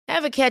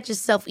Ever catch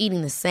yourself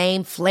eating the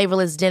same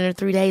flavorless dinner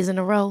 3 days in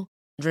a row?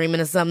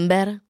 Dreaming of something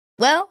better?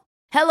 Well,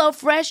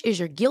 HelloFresh is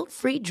your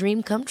guilt-free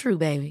dream come true,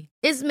 baby.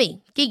 It's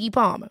me, Keke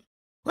Palmer.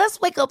 Let's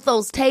wake up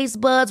those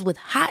taste buds with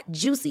hot,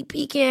 juicy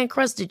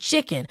pecan-crusted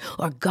chicken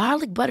or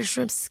garlic butter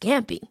shrimp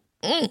scampi.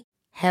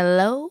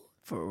 Hello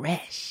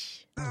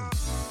Fresh.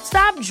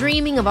 Stop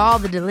dreaming of all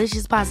the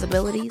delicious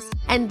possibilities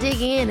and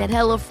dig in at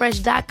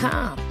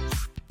HelloFresh.com.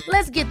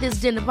 Let's get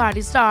this dinner party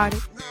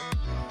started.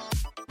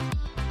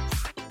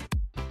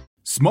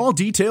 Small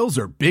details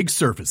are big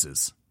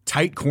surfaces.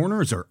 Tight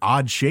corners are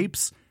odd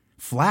shapes.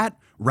 Flat,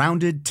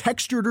 rounded,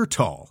 textured, or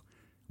tall.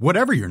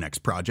 Whatever your next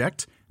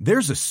project,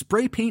 there's a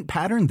spray paint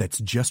pattern that's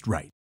just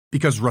right.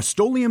 Because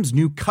Rust-Oleum's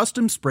new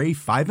Custom Spray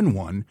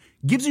 5-in-1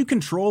 gives you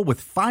control with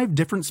 5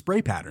 different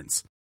spray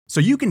patterns. So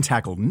you can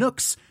tackle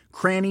nooks,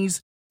 crannies,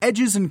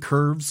 edges, and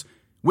curves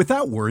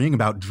without worrying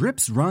about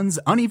drips, runs,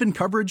 uneven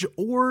coverage,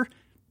 or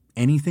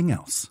anything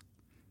else.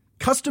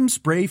 Custom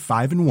Spray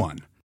 5-in-1.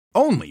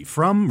 Only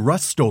from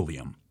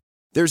Rust-Oleum.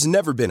 There's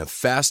never been a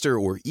faster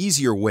or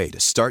easier way to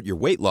start your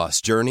weight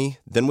loss journey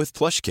than with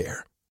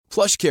PlushCare.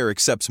 PlushCare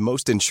accepts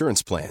most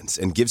insurance plans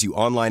and gives you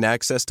online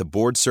access to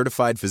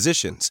board-certified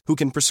physicians who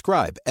can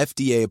prescribe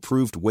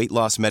FDA-approved weight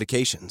loss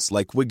medications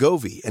like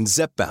Wegovy and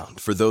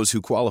Zepbound for those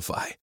who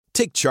qualify.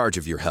 Take charge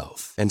of your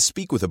health and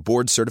speak with a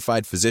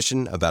board-certified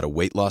physician about a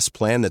weight loss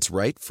plan that's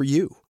right for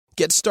you.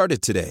 Get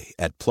started today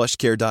at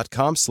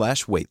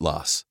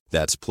plushcare.com/weight-loss.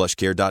 That's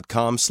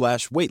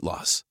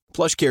plushcare.com/weight-loss.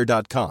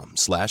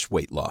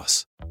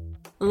 plushcare.com/weight-loss.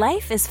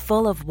 Life is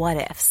full of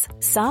what-ifs.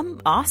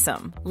 Some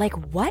awesome, like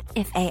what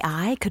if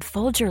AI could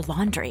fold your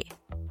laundry?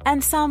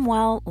 And some,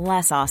 well,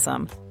 less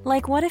awesome,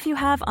 like what if you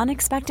have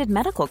unexpected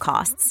medical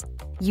costs?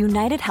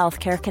 United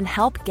Healthcare can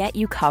help get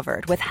you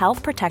covered with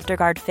Health Protector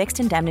Guard fixed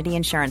indemnity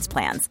insurance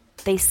plans.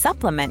 They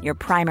supplement your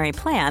primary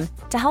plan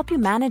to help you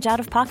manage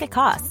out-of-pocket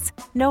costs.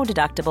 No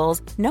deductibles,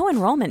 no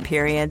enrollment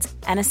periods,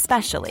 and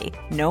especially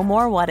no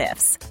more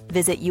what-ifs.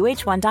 Visit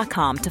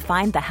uh1.com to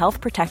find the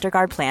Health Protector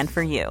Guard plan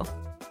for you.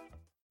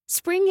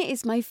 Spring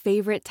is my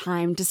favorite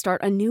time to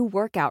start a new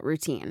workout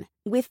routine.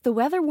 With the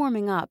weather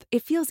warming up,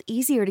 it feels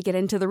easier to get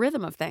into the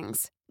rhythm of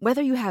things.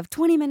 Whether you have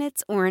 20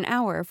 minutes or an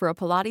hour for a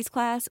Pilates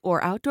class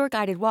or outdoor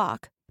guided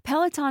walk,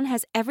 Peloton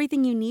has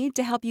everything you need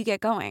to help you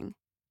get going.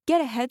 Get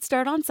a head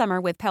start on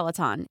summer with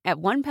Peloton at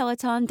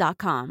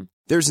onepeloton.com.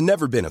 There's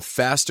never been a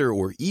faster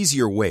or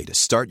easier way to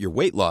start your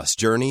weight loss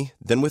journey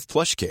than with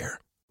PlushCare.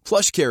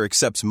 PlushCare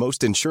accepts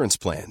most insurance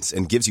plans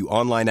and gives you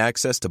online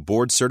access to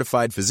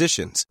board-certified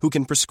physicians who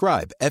can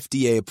prescribe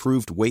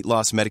FDA-approved weight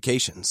loss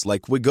medications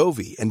like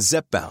Wegovy and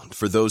Zepbound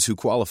for those who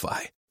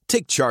qualify.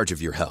 Take charge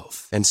of your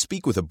health and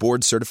speak with a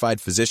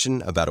board-certified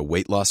physician about a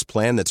weight loss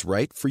plan that's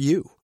right for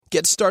you.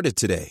 Get started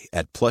today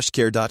at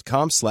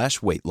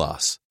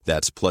plushcare.com/weight-loss.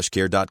 That's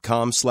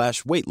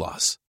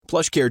plushcare.com/weight-loss.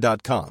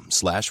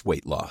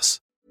 plushcare.com/weight-loss.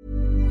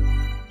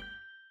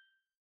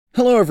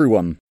 Hello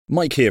everyone,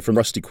 Mike here from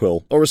Rusty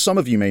Quill, or as some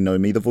of you may know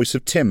me, the voice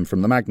of Tim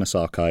from the Magnus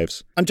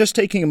Archives. I'm just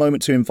taking a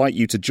moment to invite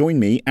you to join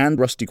me and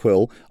Rusty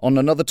Quill on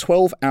another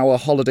 12-hour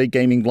holiday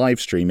gaming live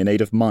stream in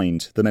aid of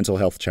Mind, the mental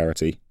health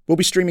charity. We'll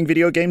be streaming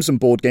video games and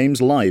board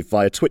games live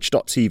via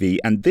twitch.tv,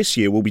 and this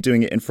year we'll be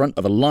doing it in front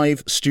of a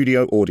live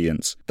studio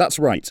audience. That's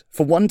right,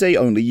 for one day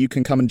only you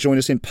can come and join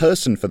us in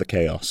person for the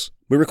chaos.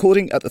 We're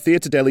recording at the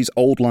Theatre Delhi's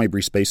old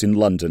library space in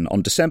London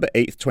on December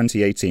 8th,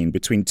 2018,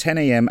 between 10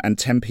 a.m. and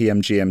 10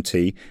 p.m.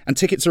 GMT, and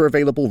tickets are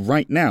available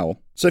right now.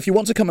 So if you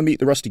want to come and meet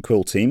the Rusty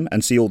Quill team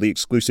and see all the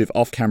exclusive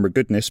off-camera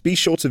goodness, be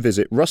sure to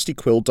visit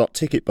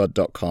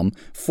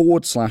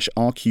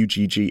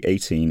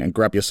rustyquill.ticketbud.com/RQGG18 and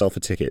grab yourself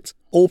a ticket.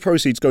 All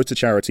proceeds go to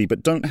charity,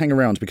 but don't hang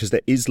around because there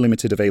is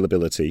limited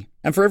availability.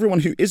 And for everyone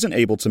who isn't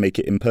able to make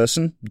it in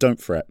person,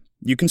 don't fret.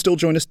 You can still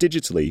join us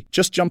digitally.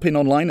 Just jump in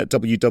online at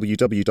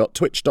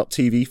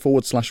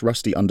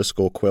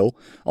www.twitch.tv/rusty_quill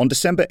on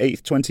December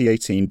 8th,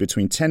 2018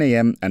 between 10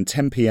 a.m. and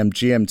 10 p.m.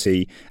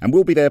 GMT, and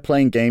we'll be there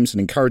playing games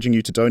and encouraging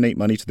you to donate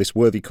money to this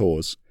worthy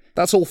cause.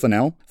 That's all for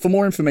now. For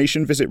more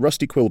information, visit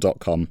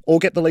rustyquill.com or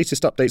get the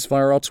latest updates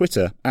via our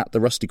Twitter at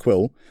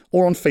 @TheRustyQuill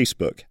or on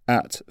Facebook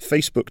at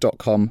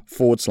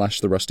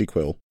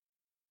facebook.com/TheRustyQuill.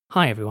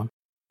 Hi everyone,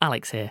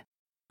 Alex here.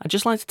 I'd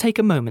just like to take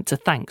a moment to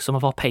thank some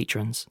of our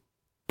patrons.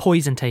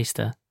 Poison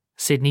Taster,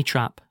 Sydney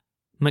Trapp,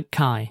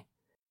 McKay,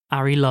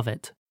 Ari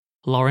Lovett,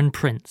 Lauren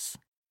Prince,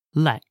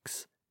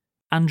 Lex,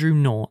 Andrew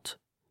Naught,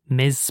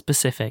 Ms.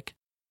 Specific,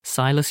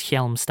 Silas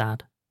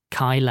Hjelmstad,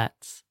 Kai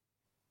Letts.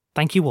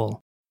 Thank you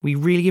all. We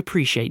really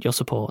appreciate your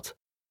support.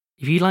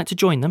 If you'd like to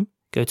join them,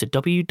 go to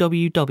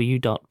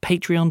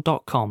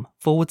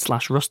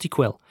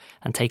www.patreon.com/RustyQuill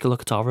and take a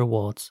look at our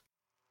rewards.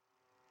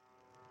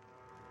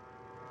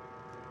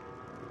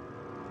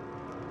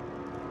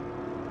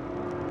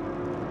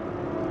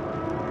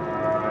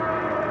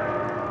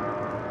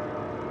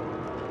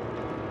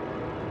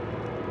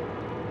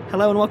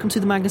 Hello and welcome to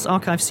the Magnus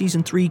Archive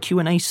Season 3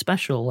 Q&A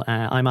special.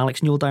 I'm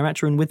Alex Newell,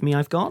 director, and with me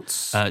I've got...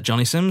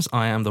 Johnny Sims.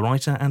 I am the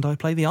writer and I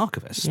play the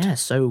archivist. Yeah,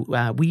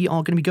 so we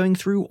are going to be going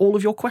through all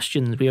of your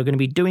questions. We are going to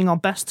be doing our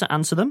best to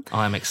answer them.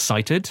 I'm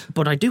excited.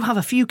 But I do have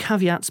a few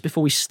caveats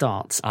before we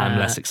start. I'm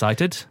less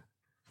excited.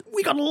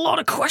 We got a lot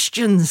of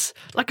questions.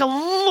 Like a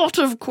lot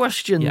of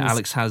questions. Yeah,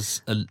 Alex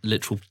has a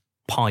literal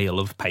pile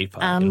of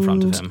paper in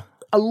front of him.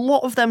 A lot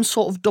of them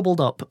sort of doubled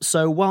up.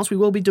 So whilst we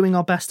will be doing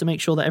our best to make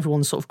sure that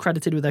everyone's sort of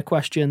credited with their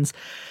questions,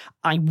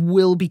 I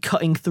will be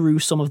cutting through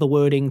some of the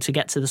wording to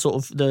get to the sort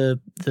of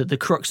the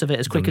crux of it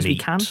as quick as we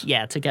can.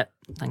 Yeah,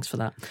 thanks for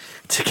that.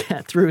 To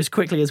get through as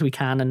quickly as we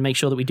can and make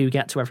sure that we do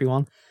get to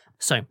everyone.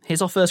 So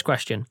here's our first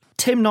question.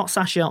 Tim Not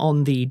Sasha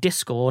on the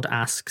Discord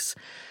asks,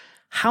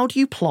 how do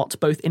you plot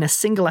both in a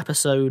single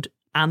episode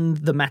and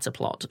the meta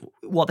plot?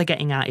 What they're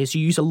getting at is,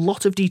 you use a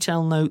lot of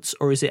detailed notes,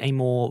 or is it a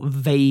more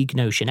vague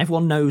notion?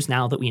 Everyone knows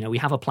now that we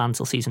have a plan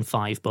till season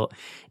 5, but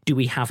do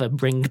we have a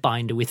ring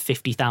binder with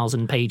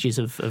 50,000 pages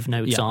of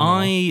notes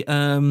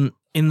on?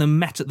 In the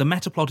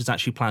meta plot is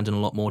actually planned in a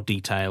lot more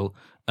detail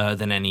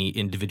than any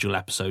individual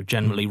episode.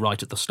 Generally,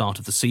 right at the start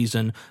of the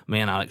season, me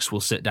and Alex will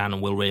sit down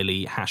and we'll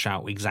really hash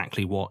out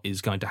exactly what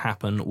is going to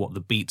happen, what the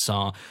beats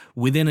are.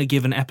 Within a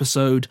given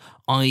episode,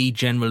 I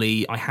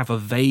have a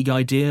vague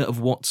idea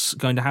of what's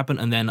going to happen,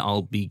 and then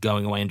I'll be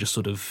going away and just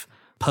sort of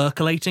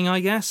percolating,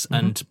 I guess,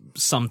 and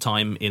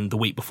sometime in the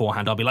week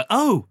beforehand, I'll be like,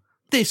 oh,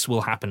 this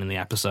will happen in the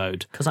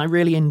episode. Because I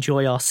really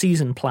enjoy our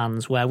season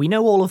plans where we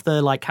know all of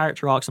the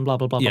character arcs and blah,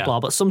 blah, blah, blah, blah,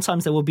 but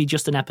sometimes there will be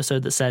just an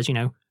episode that says,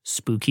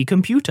 spooky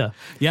computer.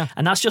 Yeah.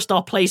 And that's just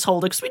our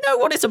placeholder because we know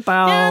what it's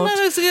about.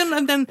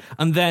 Yeah,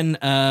 and then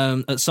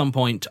at some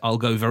point I'll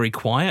go very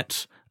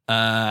quiet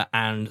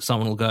and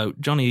someone will go,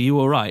 Johnny, are you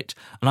all right?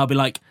 And I'll be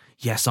like,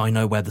 yes, I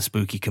know where the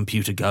spooky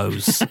computer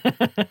goes.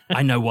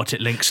 I know what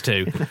it links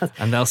to.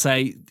 And they'll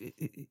say,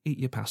 eat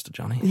your pasta,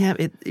 Johnny. Yeah,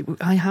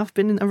 I have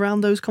been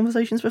around those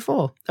conversations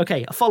before.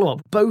 Okay, a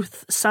follow-up.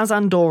 Both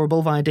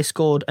Sazandorable via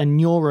Discord and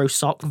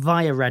Neurosock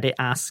via Reddit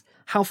ask,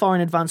 how far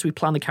in advance we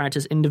plan the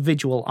characters'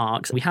 individual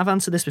arcs. We have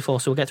answered this before,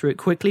 so we'll get through it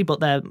quickly, but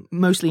they're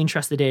mostly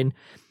interested in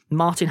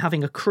Martin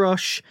having a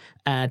crush.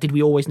 Did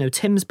we always know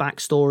Tim's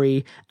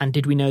backstory? And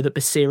did we know that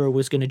Basira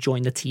was going to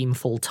join the team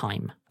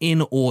full-time?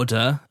 In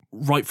order,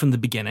 right from the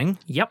beginning.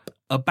 Yep.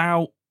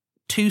 About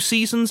 2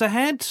 seasons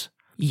ahead.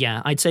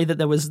 Yeah, I'd say that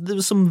there was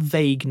some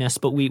vagueness,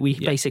 but we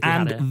basically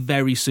had it. And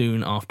very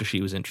soon after she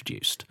was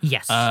introduced.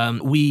 Yes.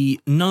 We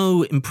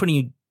know in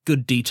pretty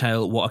good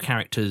detail what a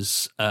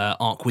character's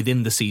arc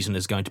within the season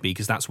is going to be,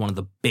 because that's one of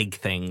the big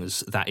things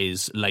that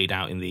is laid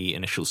out in the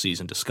initial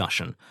season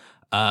discussion.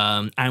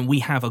 And we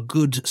have a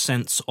good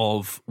sense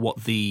of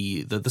what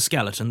the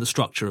skeleton, the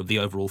structure of the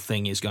overall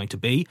thing is going to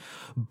be.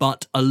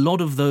 But a lot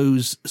of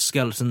those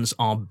skeletons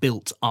are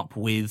built up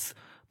with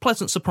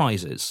pleasant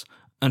surprises.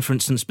 And for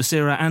instance,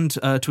 Basira and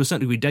to a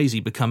certain degree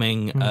Daisy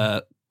becoming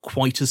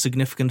quite as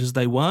significant as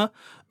they were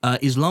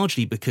is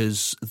largely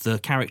because the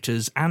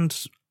characters and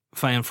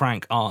Faye and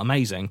Frank are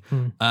amazing.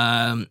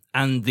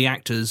 And the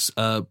actors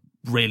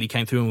really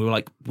came through and we were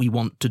like, we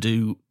want to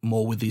do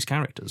more with these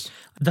characters.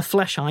 The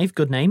Flesh Hive,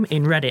 good name,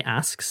 in Reddit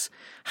asks,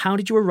 how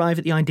did you arrive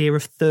at the idea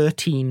of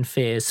 13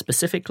 fears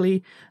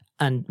specifically?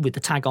 And with the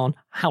tag on,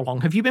 how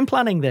long have you been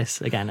planning this?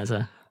 Again, as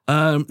a...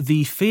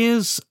 The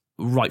fears,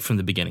 right from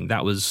the beginning,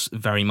 that was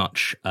very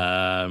much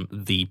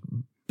the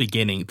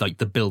beginning, like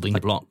the building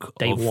block.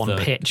 Day one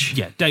pitch.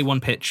 Yeah, day one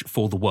pitch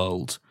for the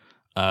world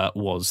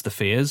was the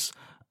fears.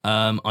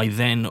 I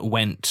then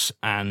went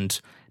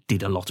and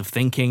did a lot of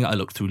thinking. I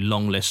looked through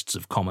long lists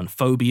of common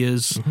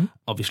phobias.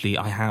 Obviously,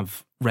 I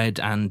have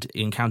read and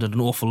encountered an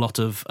awful lot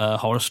of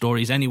horror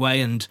stories anyway,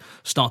 and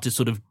started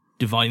sort of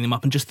dividing them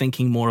up and just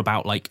thinking more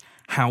about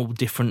how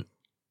different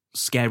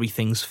scary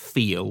things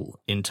feel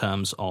in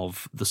terms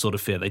of the sort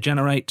of fear they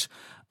generate.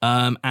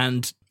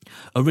 And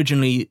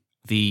originally,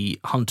 the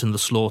hunt and the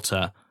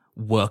slaughter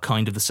were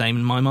kind of the same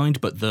in my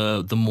mind, but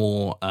the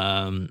more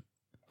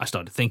I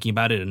started thinking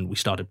about it and we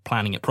started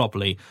planning it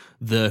properly,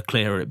 the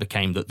clearer it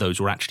became that those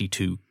were actually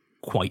 2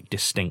 quite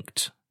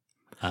distinct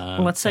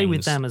well, I'd say things.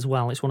 With them as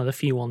well, it's one of the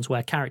few ones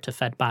where character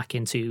fed back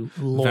into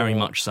lore. Very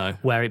much so.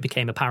 Where it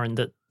became apparent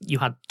that you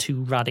had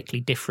 2 radically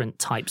different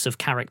types of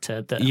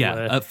character that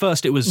were at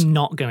first it was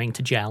not going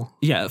to gel.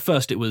 Yeah, at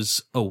first it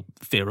was,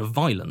 fear of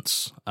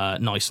violence,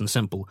 nice and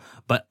simple.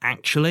 But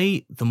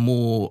actually, the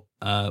more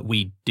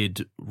we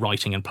did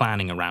writing and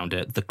planning around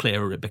it, the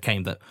clearer it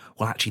became that,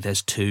 well, actually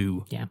there's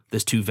 2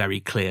 very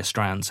clear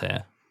strands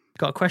here.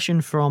 Got a question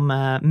from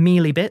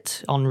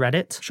Mealybit on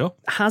Reddit. Sure.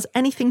 Has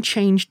anything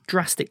changed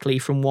drastically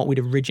from what we'd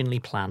originally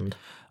planned?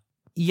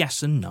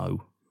 Yes and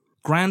no.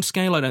 Grand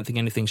scale, I don't think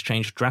anything's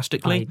changed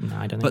drastically.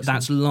 I don't think but so.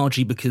 That's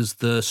largely because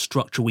the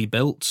structure we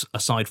built,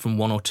 aside from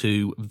 1 or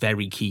 2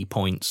 very key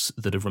points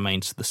that have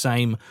remained the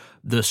same,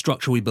 the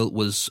structure we built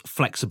was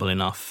flexible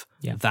enough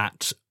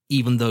that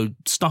even though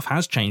stuff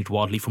has changed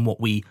wildly from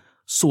what we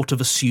sort of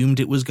assumed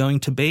it was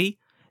going to be,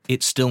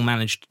 it still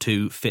managed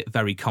to fit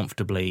very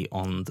comfortably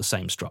on the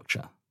same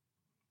structure.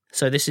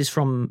 So this is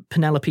from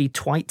Penelope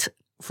Twite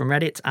from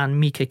Reddit and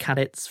Mika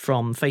Kaditz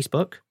from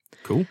Facebook.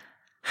 Cool.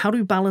 How do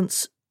you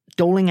balance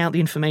doling out the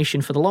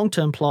information for the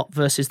long-term plot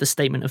versus the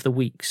statement of the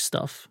week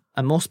stuff?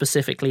 And more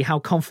specifically, how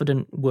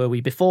confident were we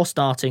before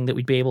starting that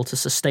we'd be able to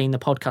sustain the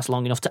podcast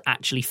long enough to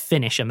actually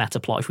finish a meta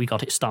plot if we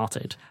got it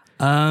started?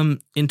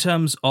 In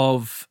terms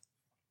of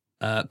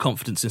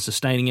confidence in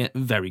sustaining it,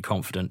 very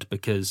confident,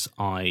 because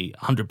I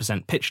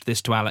 100% pitched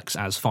this to Alex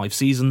as 5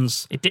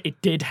 seasons. It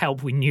did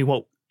help. We knew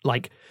what,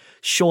 like,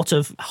 short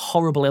of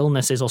horrible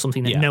illnesses or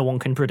something that no one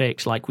can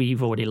predict, like,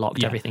 we've already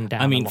locked everything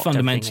down. I mean,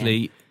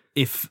 fundamentally,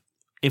 if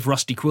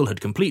Rusty Quill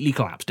had completely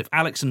collapsed, if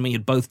Alex and me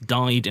had both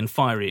died in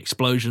fiery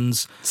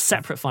explosions...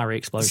 Separate fiery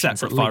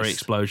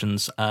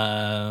explosions, though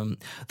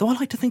I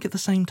like to think at the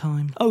same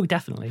time. Oh,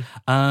 definitely.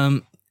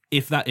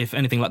 If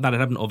anything like that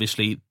had happened,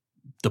 obviously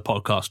the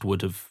podcast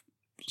would have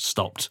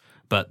stopped,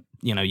 but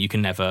you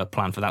can never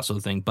plan for that sort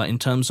of thing. But in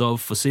terms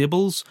of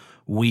foreseeables,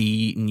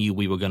 we knew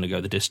we were going to go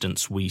the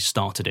distance. We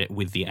started it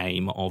with the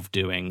aim of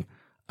doing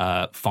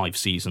 5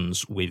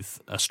 seasons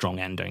with a strong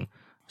ending.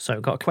 So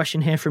got a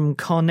question here from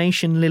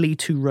Carnation Lily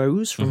 2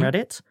 Rose from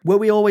Reddit. Were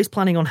we always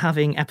planning on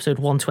having episode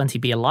 120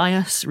 be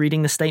Elias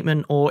reading the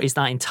statement, or is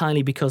that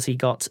entirely because he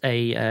got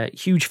a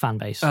huge fan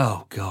base?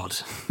 Oh, God.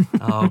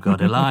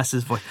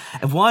 Elias's voice.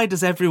 Why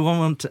does everyone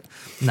want to...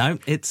 No,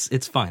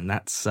 it's fine.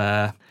 That's...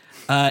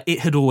 it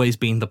had always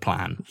been the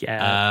plan.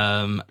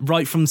 Yeah.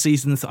 Right from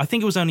season... I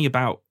think it was only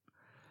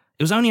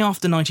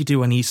after 92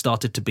 when he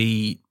started to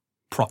be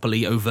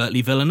properly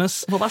overtly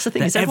villainous. Well, that's the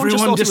thing. That is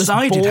everyone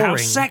decided how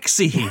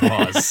sexy he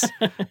was.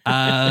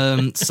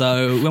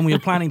 So when we were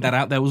planning that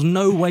out, there was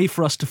no way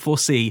for us to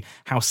foresee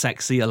how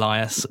sexy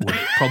Elias would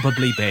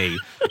probably be.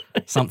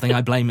 Something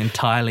I blame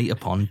entirely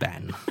upon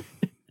Ben.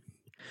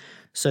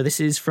 So this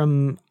is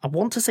from, I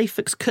want to say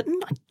Fixcutten.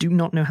 I do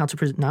not know how to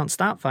pronounce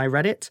that via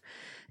Reddit.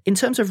 In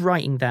terms of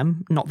writing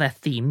them, not their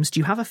themes, do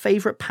you have a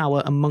favourite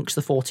power amongst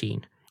the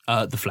 14?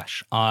 The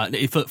Flesh.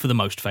 For the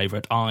most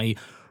favourite. I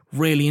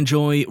really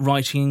enjoy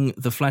writing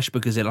The Flesh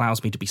because it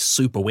allows me to be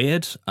super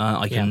weird.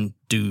 I can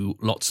do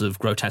lots of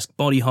grotesque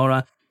body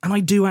horror. And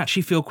I do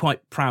actually feel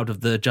quite proud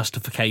of the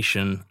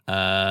justification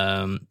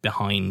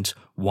behind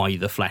why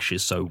The Flesh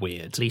is so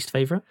weird. Least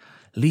favourite?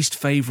 Least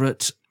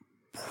favourite,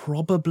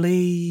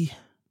 probably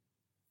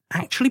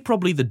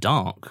The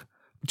Dark.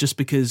 Just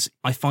because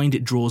I find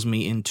it draws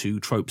me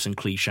into tropes and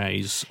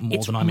cliches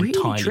more than I'm really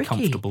entirely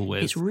comfortable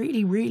with. It's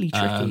really, really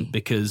tricky.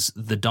 Because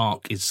The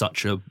Dark is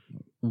such a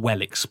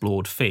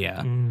well-explored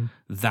fear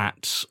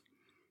that...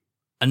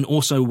 And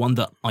also one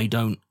that I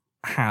don't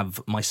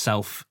have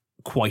myself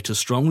quite as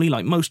strongly.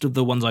 Like most of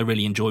the ones I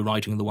really enjoy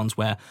writing are the ones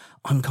where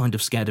I'm kind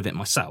of scared of it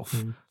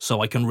myself. So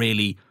I can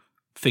really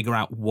figure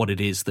out what it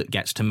is that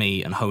gets to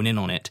me and hone in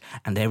on it.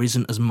 And there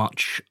isn't as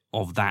much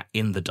of that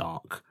in The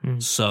Dark.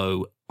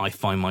 So I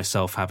find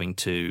myself having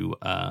to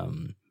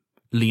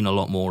lean a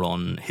lot more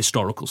on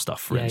historical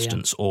stuff, for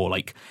instance, or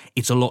like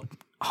it's a lot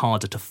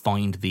harder to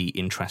find the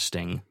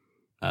interesting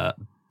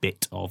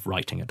bit of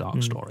writing a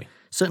dark story.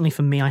 Certainly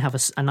for me, I have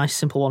a nice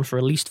simple one for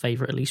a least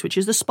favourite, at least, which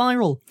is The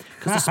Spiral.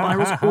 Because The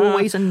Spiral's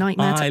always a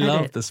nightmare to edit. I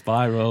love The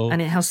Spiral.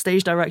 And it has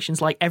stage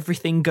directions like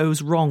everything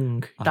goes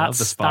wrong. I love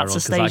The Spiral, that's a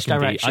stage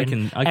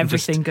direction.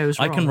 Everything goes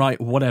wrong. I can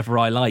write whatever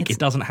I like. It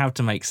doesn't have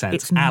to make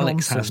sense.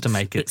 Alex has to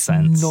make it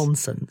sense.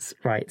 Nonsense.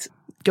 Right.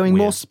 Going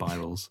more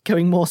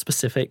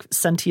specific,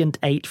 Sentient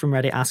 8 from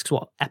Reddit asks,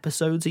 what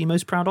episodes are you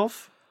most proud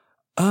of?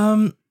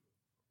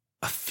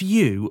 A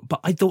few, but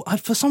I thought,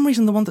 for some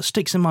reason, the one that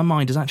sticks in my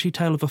mind is actually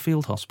Tale of a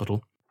Field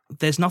Hospital.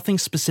 There's nothing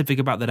specific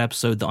about that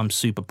episode that I'm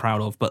super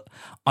proud of, but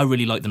I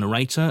really like the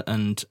narrator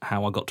and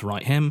how I got to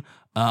write him.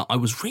 I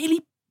was really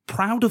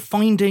proud of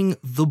finding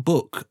the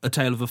book, A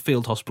Tale of a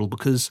Field Hospital,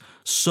 because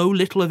so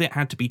little of it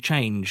had to be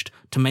changed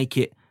to make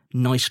it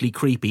nicely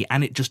creepy,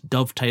 and it just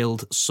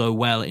dovetailed so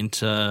well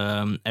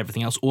into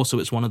everything else. Also,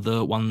 it's one of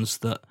the ones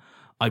that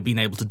I've been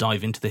able to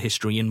dive into the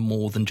history in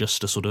more than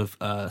just a sort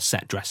of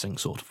set dressing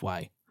sort of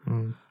way.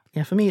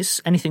 Yeah, for me,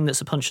 it's anything that's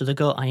a punch to the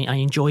gut. I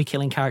enjoy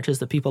killing characters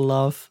that people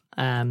love.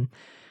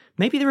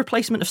 Maybe the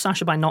replacement of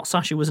Sasha by Not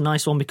Sasha was a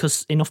nice one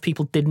because enough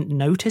people didn't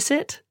notice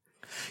it.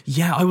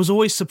 Yeah, I was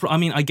always surprised. I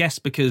mean, I guess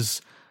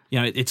because,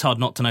 it's hard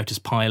not to notice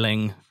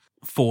piling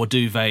 4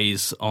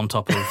 duvets on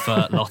top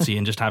of Lottie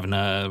and just having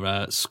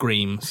her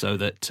scream so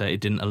that it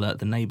didn't alert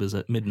the neighbours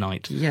at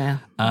midnight. Yeah.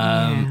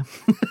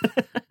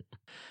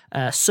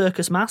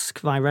 Circus Mask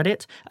via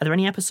Reddit. Are there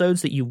any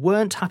episodes that you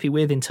weren't happy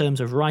with in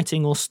terms of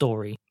writing or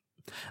story?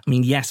 I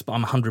mean, yes, but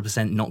I'm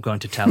 100% not going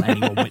to tell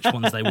anyone which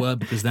ones they were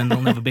because then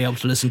they'll never be able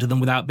to listen to them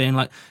without being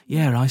like,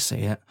 yeah, I see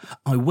it.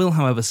 I will,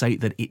 however, say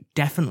that it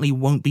definitely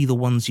won't be the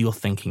ones you're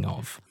thinking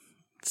of.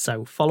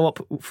 So, follow-up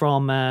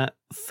from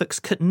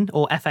Fixcutten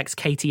or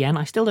FXKTN,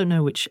 I still don't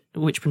know which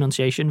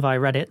pronunciation, via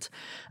Reddit,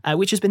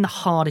 which has been the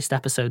hardest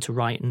episode to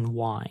write and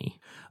why?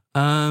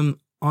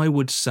 I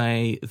would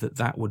say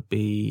that would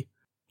be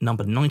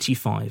number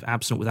 95,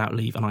 Absent Without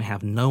Leave, and I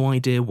have no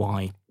idea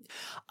why.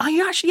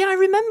 I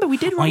remember we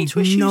did run into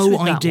issues with that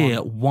one. I have no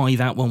idea why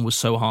that one was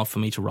so hard for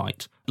me to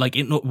write. Like,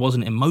 it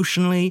wasn't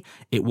emotionally,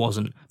 it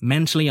wasn't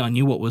mentally, I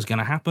knew what was going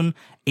to happen.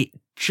 It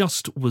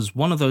just was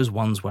one of those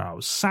ones where I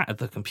was sat at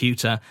the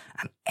computer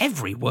and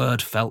every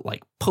word felt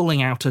like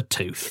pulling out a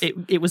tooth.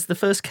 It was the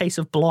first case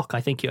of block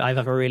I think I've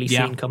ever really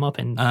seen come up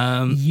in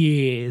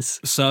years.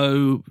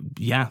 So,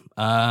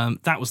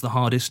 that was the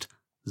hardest.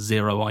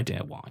 Zero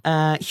idea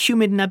why.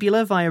 Humid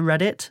Nebula via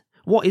Reddit.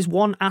 What is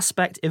one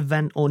aspect,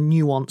 event, or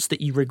nuance that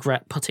you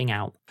regret putting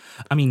out?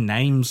 I mean,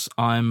 names.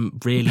 I'm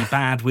really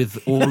bad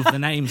with all of the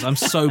names. I'm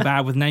so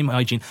bad with name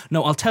hygiene.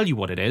 No, I'll tell you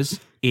what it is.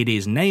 It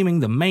is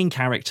naming the main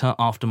character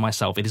after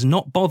myself. It is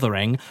not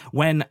bothering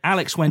when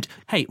Alex went,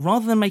 hey,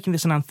 rather than making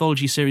this an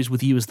anthology series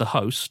with you as the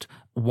host,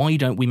 why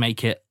don't we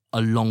make it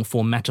a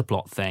long-form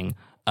metaplot thing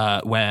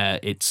where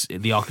it's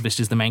the Archivist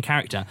is the main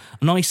character?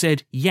 And I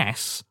said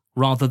yes,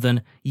 rather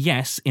than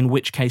yes, in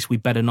which case we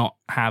better not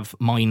have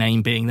my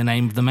name being the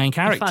name of the main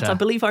character. In fact, I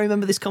believe I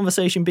remember this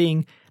conversation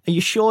being, are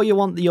you sure you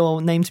want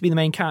your name to be the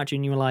main character?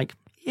 And you were like,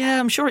 yeah,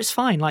 I'm sure it's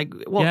fine. Like,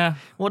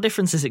 what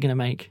difference is it going to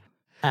make?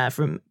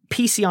 From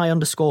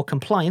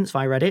PCI_compliance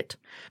via Reddit,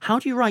 how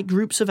do you write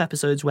groups of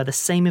episodes where the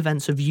same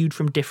events are viewed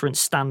from different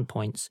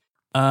standpoints?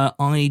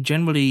 I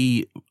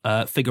generally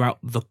figure out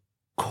the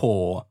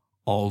core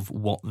of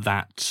what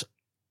that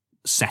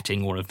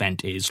setting or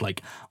event is.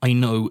 Like, I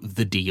know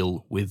the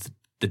deal with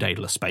the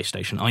Daedalus space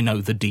station. I know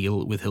the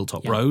deal with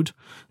Hilltop Road.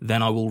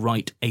 Then I will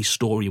write a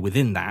story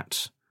within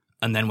that.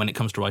 And then when it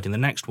comes to writing the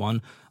next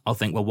one, I'll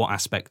think, well, what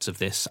aspects of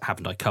this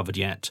haven't I covered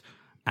yet?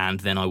 And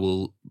then I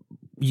will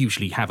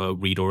usually have a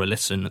read or a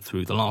listen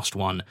through the last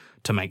one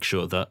to make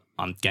sure that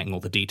I'm getting all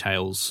the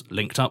details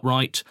linked up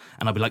right.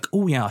 And I'll be like,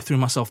 oh yeah, I threw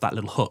myself that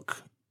little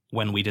hook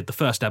when we did the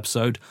first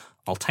episode.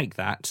 I'll take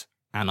that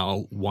and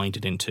I'll wind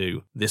it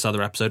into this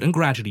other episode and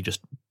gradually just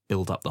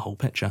build up the whole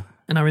picture.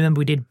 And I remember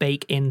we did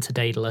bake into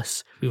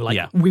Daedalus. We were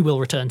like, we will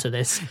return to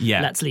this.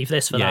 Yeah. Let's leave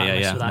this for that.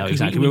 Yeah. For that. No,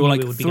 exactly. We were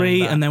like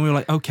 3, and then we were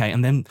like, okay,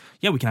 and then,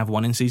 we can have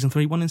one in season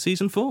 3, one in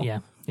season 4. Yeah.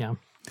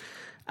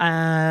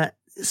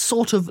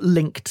 Sort of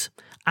linked.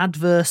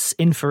 Adverse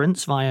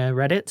inference via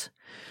Reddit.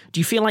 Do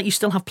you feel like you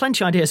still have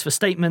plenty of ideas for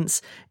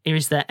statements? Or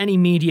is there any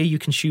media you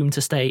consume to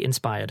stay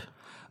inspired?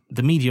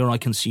 The media I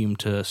consume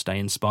to stay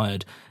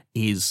inspired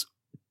is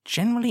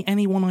generally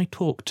anyone I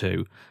talk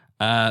to,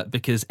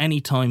 because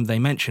anytime they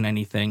mention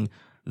anything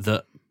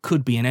that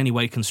could be in any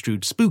way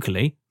construed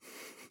spookily,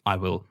 I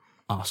will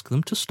ask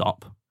them to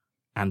stop,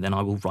 and then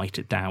I will write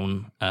it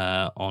down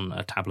on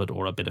a tablet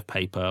or a bit of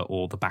paper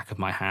or the back of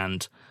my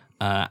hand,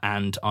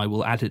 and I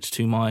will add it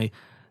to my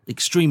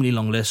extremely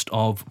long list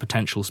of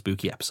potential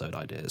spooky episode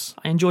ideas.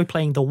 I enjoy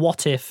playing the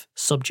what if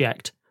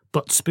subject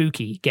but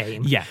spooky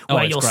game. Yeah.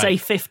 Where you'll say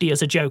 50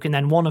 as a joke and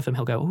then one of them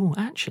he'll go, oh,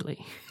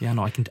 actually. Yeah,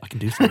 no, I can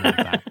do something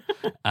like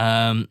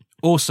that.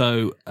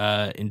 Also,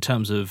 in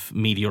terms of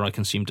media I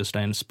consume to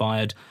stay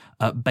inspired,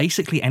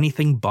 basically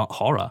anything but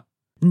horror.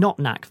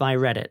 Knock-knack via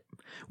Reddit.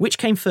 Which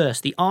came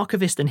first, the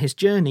Archivist and his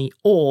journey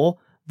or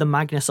the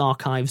Magnus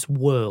Archives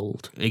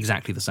world?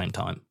 Exactly the same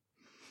time.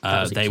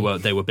 They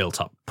were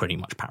built up pretty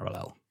much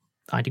parallel.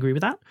 I'd agree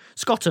with that.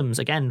 Scottums,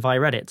 again, via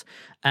Reddit.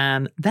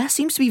 There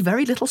seems to be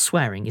very little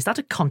swearing. Is that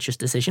a conscious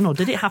decision, or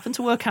did it happen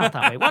to work out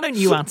that way? Why don't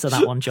you answer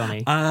that one,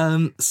 Johnny?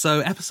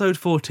 So, episode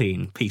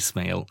 14,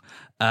 Piecemeal.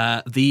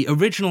 The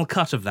original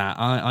cut of that,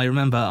 I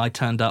remember I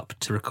turned up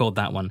to record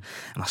that one,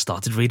 and I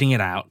started reading it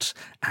out,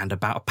 and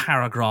about a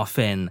paragraph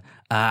in,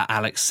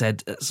 Alex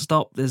said,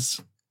 stop, there's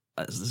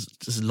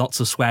lots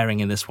of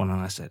swearing in this one,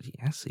 and I said,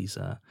 "Yes, he's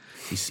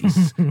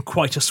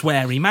quite a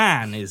sweary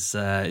man." Is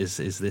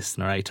this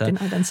narrator?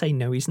 Didn't I then say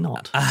no? He's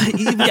not.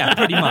 Yeah,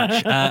 pretty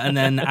much. And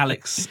then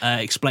Alex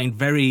explained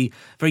very,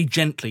 very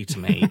gently to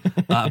me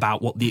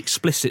about what the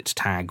explicit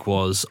tag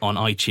was on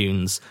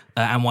iTunes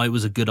and why it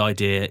was a good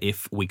idea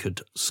if we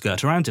could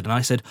skirt around it. And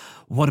I said,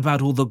 "What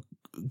about all the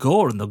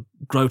gore and the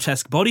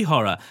grotesque body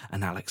horror?"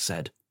 And Alex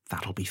said,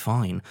 "That'll be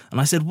fine."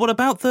 And I said, what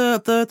about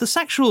the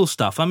sexual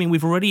stuff? I mean,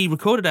 we've already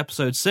recorded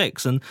episode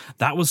 6, and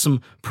that was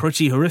some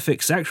pretty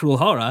horrific sexual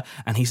horror.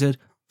 And he said,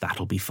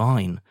 that'll be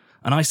fine.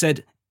 And I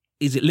said,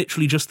 is it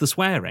literally just the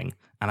swearing?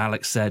 And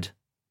Alex said,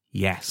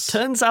 yes.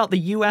 Turns out the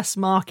US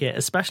market,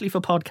 especially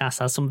for podcasts,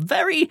 has some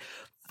very,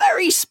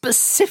 very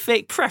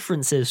specific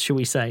preferences, shall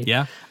we say.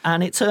 Yeah.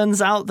 And it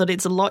turns out that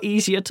it's a lot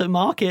easier to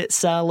market,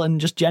 sell, and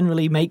just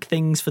generally make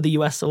things for the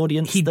US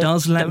audience. He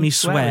does let me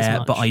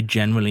swear, but I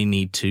generally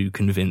need to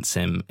convince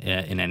him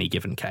in any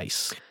given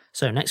case.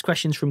 So next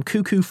question's from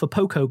Cuckoo for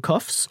Poco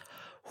Cuffs.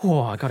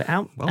 Oh, I got it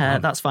out. Well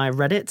that's via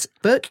Reddit.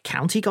 Burke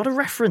County got a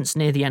reference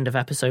near the end of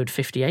episode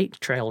 58,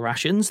 Trail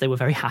Rations. They were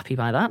very happy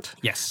by that.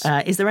 Yes.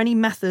 Is there any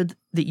method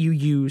that you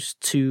use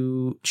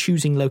to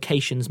choosing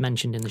locations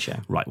mentioned in the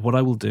show? Right, what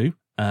I will do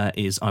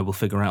is I will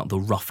figure out the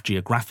rough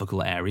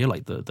geographical area,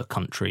 like the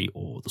country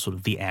or the sort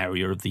of the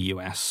area of the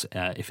US,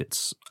 if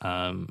it's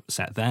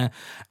set there.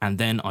 And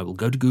then I will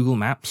go to Google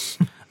Maps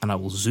and I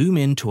will zoom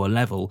in to a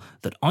level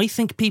that I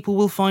think people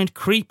will find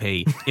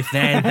creepy if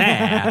they're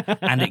there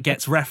and it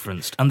gets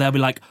referenced. And they'll be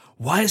like,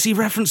 why has he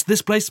referenced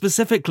this place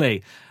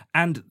specifically?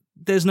 And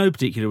there's no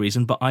particular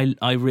reason, but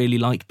I really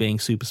like being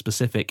super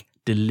specific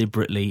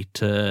deliberately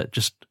to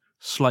just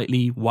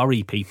slightly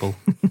worry people.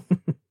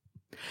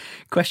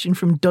 Question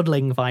from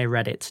Dudling via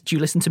Reddit. Do you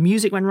listen to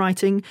music when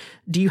writing?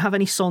 Do you have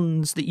any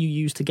songs that you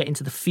use to get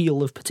into the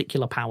feel of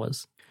particular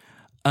powers?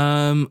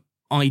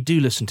 I do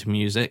listen to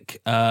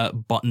music,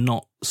 but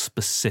not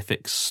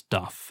specific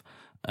stuff.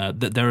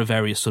 There are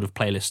various sort of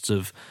playlists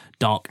of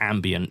dark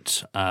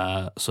ambient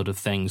sort of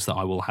things that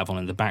I will have on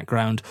in the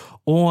background,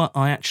 or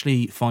I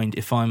actually find,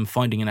 if I'm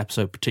finding an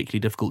episode particularly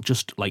difficult,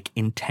 just like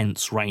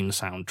intense rain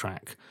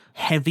soundtrack.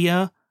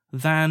 Heavier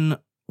than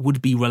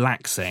would be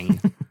relaxing,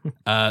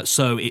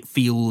 so it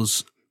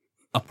feels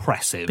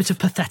oppressive. Bit of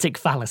pathetic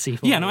fallacy.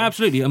 Yeah, no,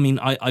 absolutely. I mean,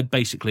 I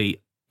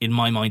basically, in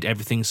my mind,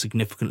 everything's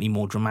significantly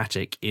more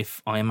dramatic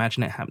if I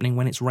imagine it happening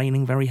when it's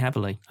raining very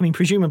heavily. I mean,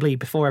 presumably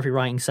before every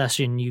writing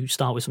session, you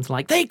start with something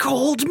like, "They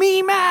called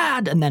me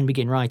mad," and then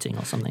begin writing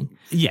or something.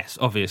 Yes,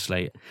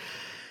 obviously.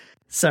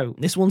 So,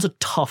 this one's a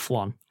tough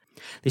one.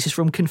 This is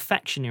from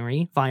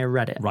Confectionery via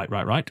Reddit.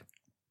 Right.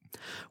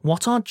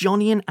 What are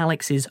Johnny and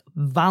Alex's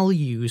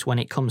values when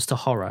it comes to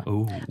horror?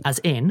 Ooh. As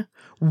in,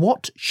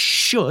 what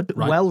should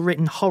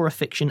well-written horror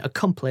fiction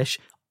accomplish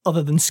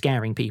other than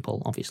scaring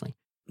people, obviously?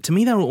 To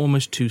me, there are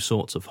almost two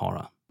sorts of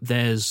horror.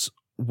 There's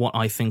what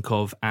I think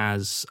of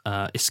as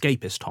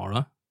escapist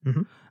horror,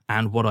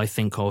 and what I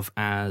think of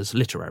as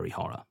literary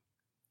horror.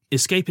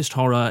 Escapist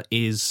horror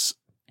it's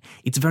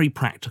very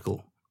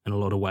practical in a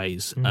lot of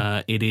ways.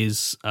 It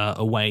is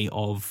a way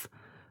of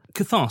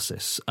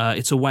catharsis.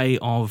 It's a way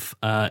of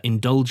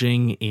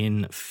indulging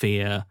in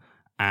fear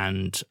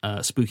and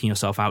spooking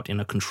yourself out in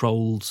a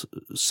controlled,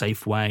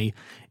 safe way,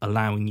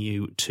 allowing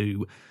you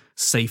to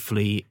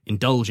safely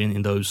indulge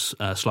in those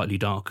slightly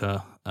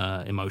darker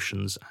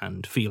emotions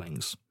and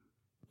feelings.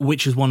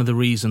 Which is one of the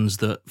reasons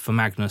that for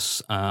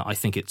Magnus, I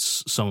think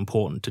it's so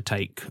important to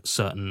take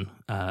certain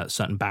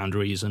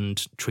boundaries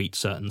and treat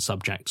certain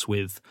subjects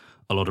with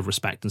a lot of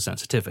respect and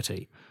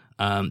sensitivity.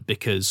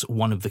 Because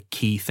one of the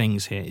key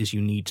things here is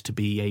you need to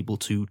be able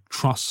to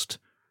trust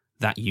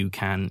that you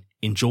can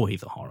enjoy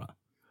the horror.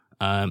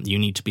 You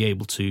need to be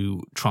able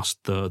to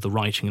trust the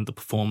writing and the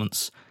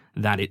performance,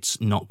 that it's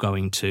not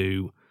going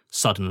to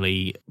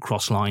suddenly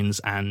cross lines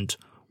and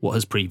what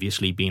has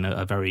previously been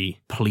a very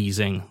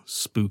pleasing,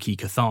 spooky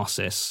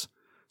catharsis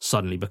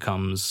suddenly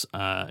becomes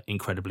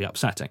incredibly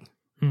upsetting.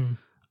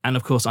 And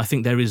of course, I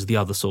think there is the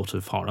other sort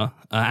of horror,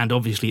 and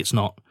obviously it's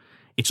not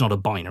a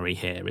binary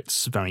here.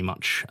 It's very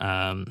much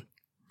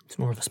it's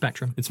more of a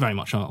spectrum. It's very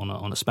much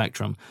on a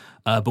spectrum.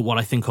 But what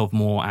I think of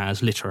more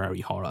as literary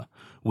horror,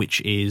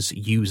 which is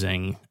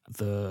using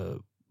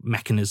the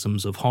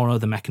mechanisms of horror,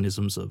 the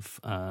mechanisms of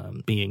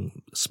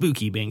being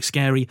spooky, being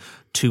scary,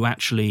 to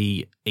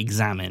actually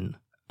examine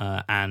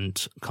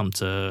and come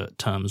to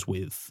terms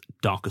with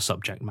darker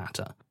subject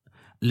matter.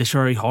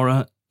 Literary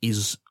horror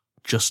is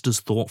just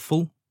as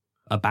thoughtful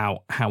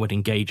about how it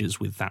engages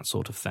with that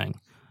sort of thing.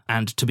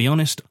 And to be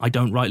honest, I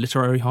don't write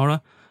literary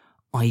horror.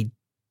 I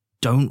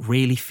don't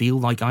really feel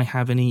like I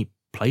have any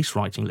place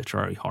writing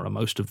literary horror.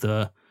 Most of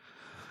the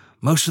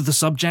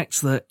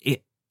subjects that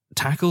it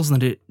tackles,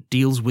 that it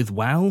deals with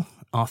well,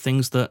 are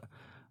things that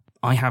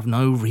I have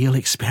no real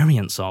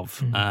experience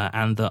of,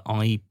 and that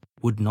I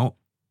would not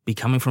be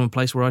coming from a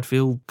place where I'd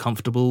feel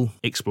comfortable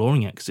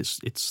exploring it,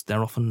 because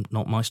they're often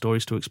not my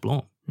stories to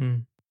explore.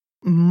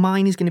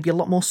 Mine is going to be a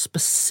lot more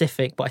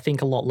specific, but I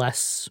think a lot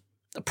less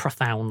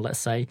profound, let's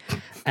say.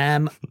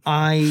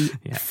 I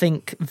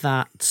think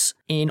that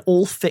in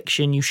all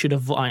fiction, you should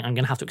avoid, I'm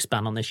going to have to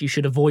expand on this, you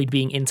should avoid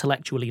being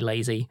intellectually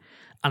lazy.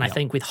 And I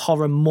think with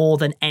horror, more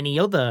than any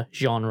other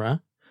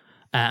genre,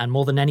 and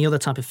more than any other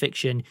type of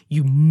fiction,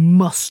 you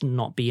must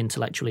not be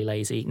intellectually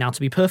lazy. Now,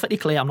 to be perfectly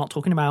clear, I'm not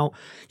talking about,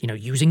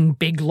 using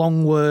big,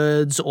 long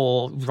words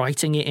or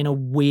writing it in a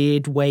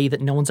weird way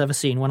that no one's ever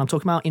seen. When I'm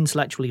talking about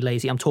intellectually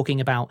lazy, I'm talking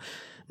about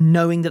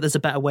knowing that there's a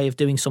better way of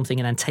doing something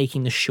and then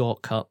taking the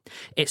shortcut.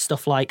 It's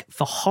stuff like,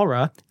 for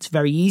horror, it's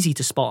very easy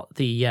to spot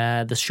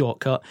the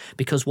shortcut,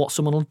 because what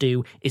someone will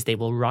do is they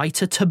will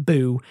write a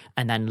taboo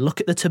and then look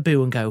at the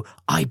taboo and go,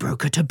 I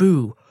broke a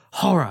taboo,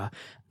 horror.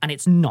 And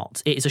it's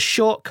not. It is a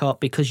shortcut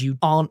because you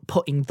aren't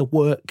putting the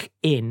work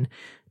in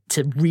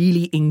to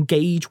really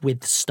engage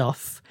with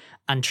stuff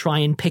and try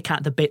and pick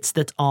out the bits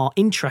that are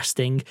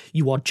interesting.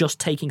 You are just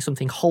taking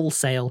something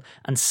wholesale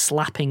and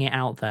slapping it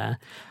out there.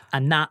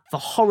 And that,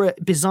 for horror,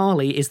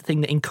 bizarrely, is the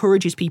thing that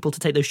encourages people to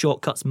take those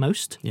shortcuts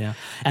most. Yeah.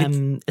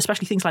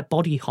 Especially things like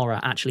body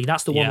horror, actually.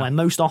 That's the one where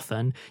most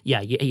often,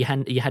 you're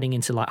heading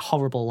into like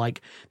horrible,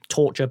 like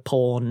torture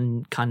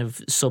porn kind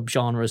of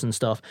subgenres and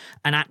stuff.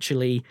 And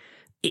actually,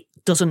 it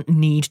doesn't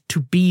need to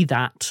be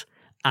that.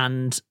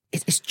 And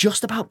it's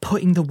just about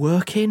putting the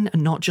work in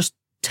and not just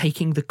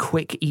taking the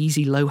quick,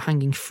 easy,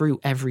 low-hanging fruit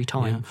every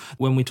time. Yeah.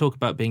 When we talk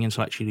about being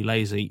intellectually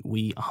lazy,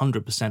 we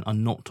 100% are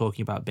not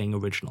talking about being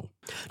original.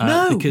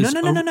 No.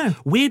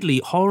 Weirdly,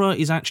 horror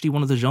is actually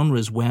one of the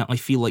genres where I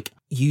feel like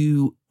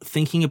you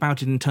thinking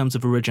about it in terms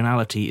of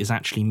originality is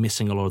actually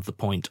missing a lot of the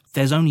point.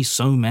 There's only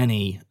so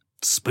many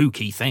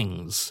spooky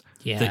things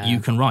that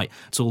you can write.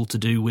 It's all to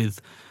do with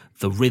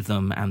the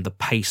rhythm and the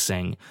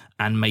pacing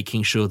and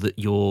making sure that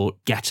you're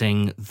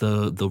getting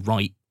the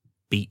right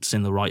beats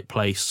in the right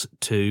place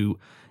to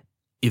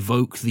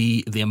evoke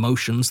the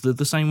emotions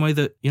the same way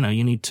that, you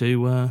need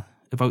to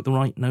evoke the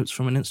right notes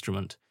from an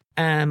instrument.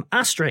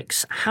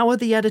 Asterix, how are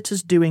the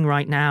editors doing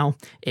right now?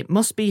 It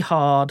must be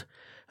hard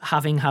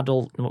having had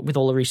all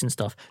the recent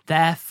stuff.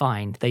 They're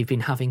fine. They've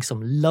been having some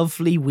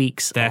lovely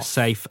weeks They're off.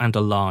 safe and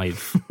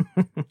alive.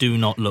 Do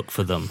not look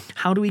for them.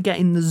 How do we get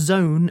in the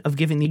zone of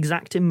giving the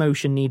exact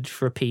emotion needed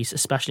for a piece,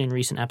 especially in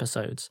recent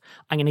episodes?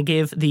 I'm going to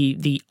give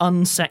the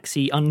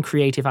unsexy,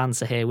 uncreative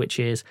answer here, which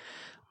is,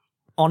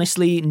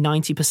 honestly,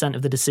 90%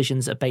 of the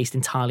decisions are based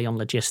entirely on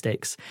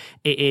logistics.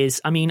 It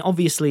is,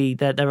 obviously,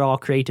 there are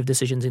creative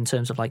decisions in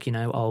terms of,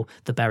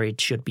 the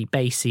buried should be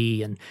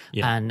bassy, and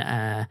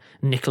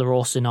Nicola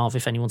Orsinov,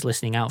 if anyone's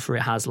listening out for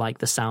it, has,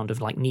 the sound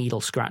of,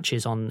 needle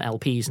scratches on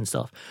LPs and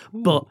stuff.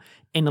 Ooh. But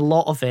in a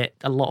lot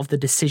of the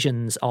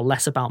decisions are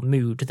less about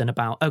mood than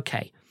about,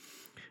 okay,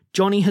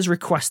 Johnny has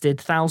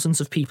requested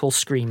thousands of people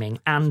screaming,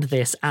 and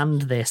this,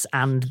 and this,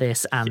 and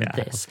this, and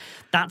this.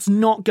 That's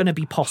not going to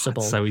be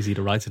possible. It's so easy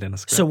to write it in a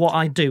script. So what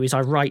I do is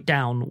I write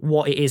down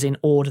what it is in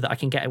order that I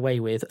can get away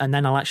with, and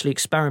then I'll actually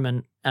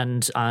experiment.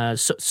 And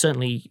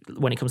certainly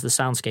when it comes to the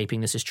soundscaping,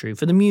 this is true.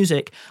 For the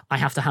music, I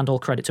have to hand all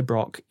credit to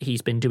Brock.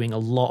 He's been doing a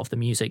lot of the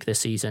music this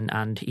season,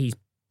 and he's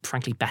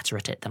frankly better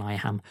at it than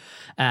I am.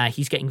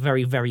 He's getting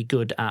very, very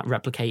good at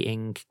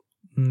replicating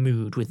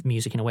mood with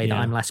music in a way that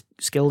I'm less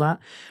skilled at.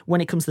 When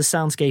it comes to the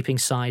soundscaping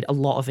side, a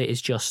lot of it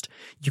is just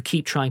you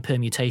keep trying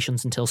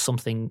permutations until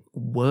something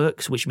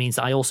works, which means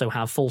that I also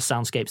have full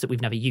soundscapes that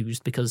we've never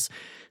used because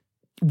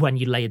when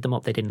you layered them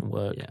up, they didn't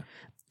work. Yeah.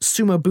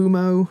 Sumo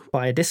Boomo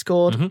via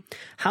Discord. Mm-hmm.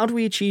 How do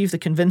we achieve the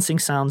convincing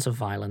sounds of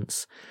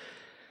violence?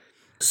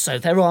 So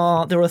there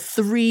are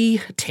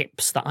 3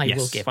 tips that I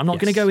will give. I'm not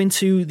going to go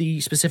into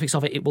the specifics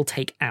of it. It will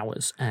take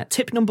hours.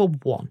 Tip number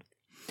 1.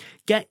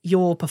 Get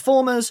your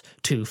performers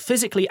to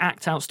physically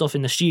act out stuff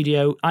in the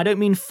studio. I don't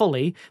mean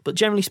fully, but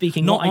generally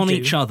speaking, not on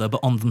each other, but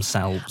on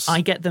themselves.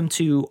 I get them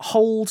to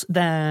hold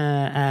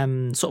their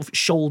sort of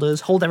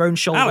shoulders, hold their own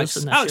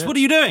shoulders. Alex, what are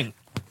you doing?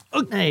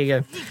 There you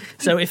go.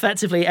 So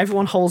effectively,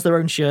 everyone holds their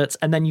own shirts,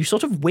 and then you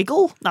sort of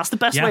wiggle. That's the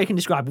best way I can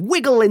describe.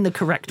 Wiggle in the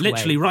correct way.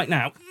 Literally, right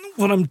now,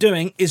 what I'm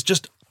doing is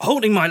just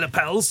holding my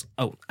lapels.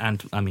 Oh,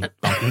 and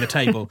bumping the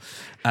table,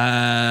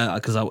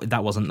 because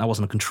that wasn't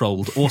a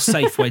controlled or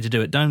safe way to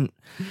do it. Don't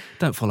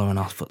follow in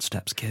our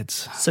footsteps,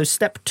 kids. So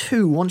step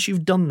 2, once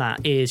you've done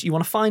that, is you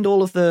want to find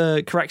all of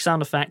the correct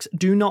sound effects.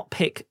 Do not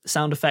pick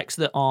sound effects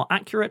that are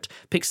accurate.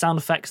 Pick sound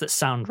effects that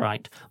sound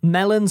right.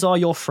 Melons are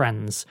your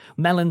friends.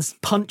 Melons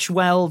punch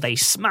well, they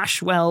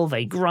smash well,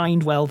 they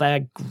grind well,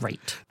 they're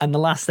great. And the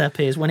last step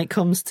is, when it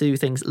comes to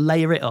things,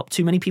 layer it up.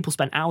 Too many people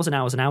spend hours and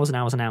hours and hours and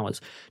hours and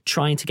hours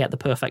trying to get the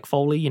perfect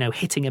Foley,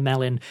 hitting a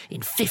melon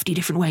in 50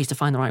 different ways to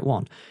find the right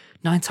one.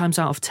 9 times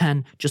out of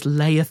 10, just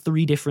layer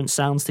 3 different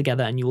sounds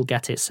together and you will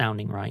get it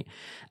sounding right.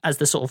 As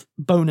the sort of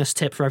bonus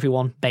tip for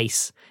everyone,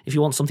 bass. If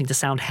you want something to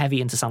sound heavy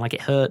and to sound like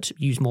it hurt,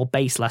 use more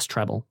bass, less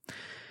treble.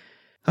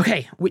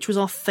 Okay, which was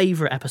our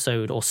favourite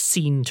episode or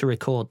scene to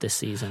record this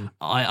season?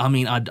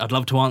 I'd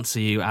love to answer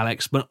you,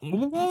 Alex, but...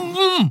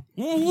 Oh,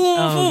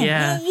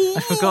 yeah, I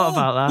forgot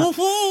about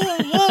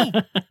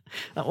that.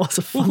 That was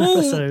a fun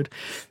episode.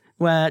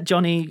 Where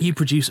Johnny... You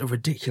produce a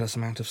ridiculous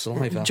amount of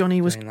saliva.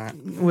 Johnny was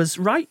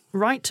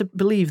right to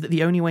believe that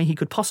the only way he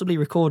could possibly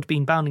record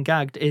being bound and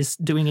gagged is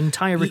doing an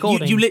entire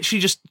recording. You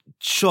literally just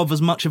shove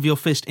as much of your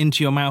fist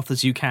into your mouth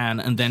as you can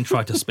and then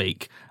try to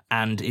speak.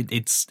 And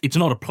it's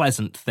not a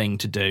pleasant thing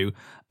to do,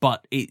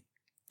 but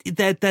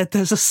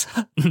there's a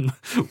certain...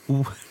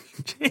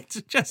 It's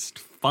just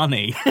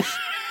funny.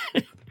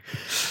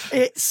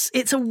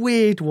 It's a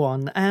weird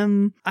one.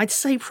 I'd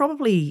say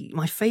probably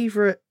my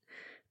favourite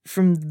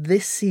from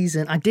this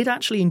season. I did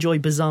actually enjoy,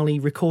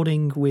 bizarrely,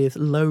 recording with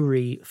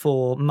Lowry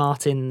for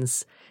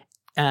Martin's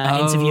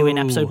interview in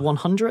episode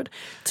 100.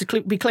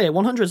 To be clear,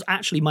 100 is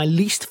actually my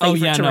least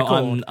favourite to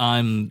record.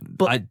 I'm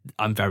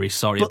very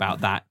sorry about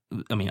that.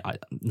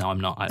 I'm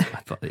not. I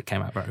thought it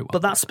came out very well.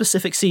 But that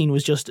specific scene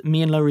was just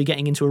me and Lowry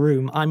getting into a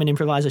room. I'm an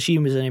improviser, she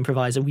was an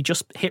improviser. We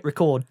just hit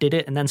record, did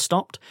it, and then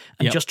stopped,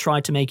 and just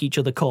tried to make each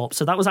other corpse.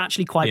 So that was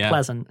actually quite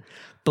pleasant.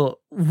 But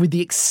with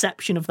the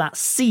exception of that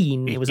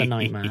scene, it was a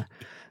nightmare.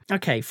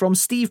 Okay, from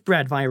Steve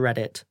Bread via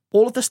Reddit.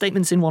 All of the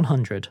statements in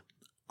 100,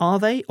 are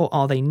they or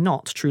are they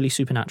not truly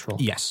supernatural?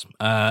 Yes,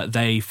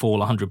 they fall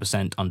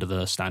 100% under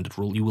the standard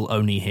rule. You will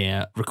only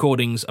hear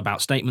recordings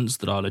about statements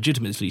that are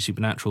legitimately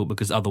supernatural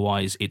because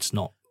otherwise it's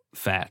not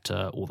fair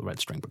to all the Red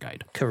String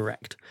Brigade.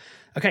 Correct.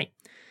 Okay,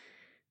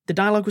 the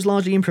dialogue was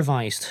largely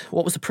improvised.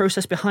 What was the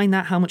process behind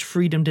that? How much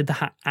freedom did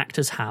the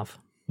actors have?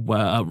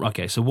 Well,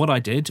 okay, so what I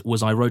did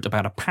was I wrote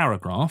about a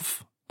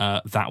paragraph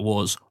that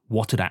was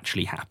what had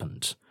actually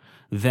happened.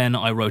 Then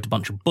I wrote a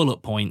bunch of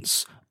bullet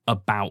points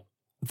about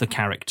the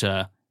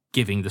character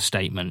giving the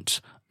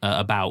statement,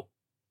 about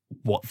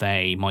what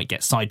they might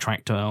get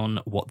sidetracked on,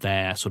 what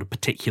their sort of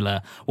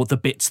particular, what the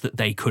bits that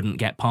they couldn't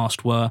get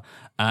past were,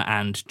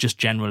 and just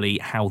generally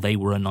how they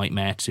were a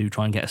nightmare to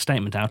try and get a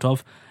statement out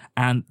of.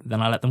 And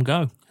then I let them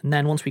go. And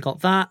then once we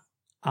got that,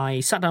 I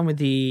sat down with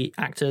the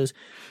actors,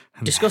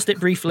 discussed it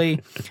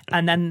briefly,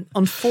 and then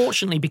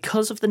unfortunately,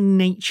 because of the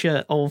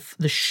nature of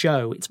the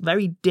show, it's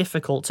very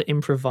difficult to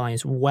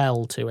improvise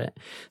well to it.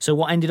 So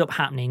what ended up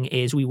happening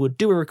is we would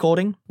do a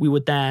recording, we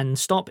would then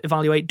stop,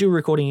 evaluate, do a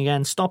recording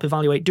again, stop,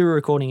 evaluate, do a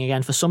recording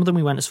again. For some of them,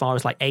 we went as far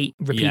as like 8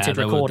 repeated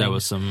recordings. There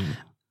was some...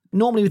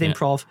 Normally with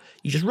improv,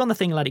 you just run the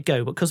thing and let it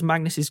go. But because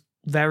Magnus is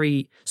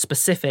very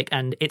specific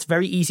and it's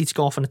very easy to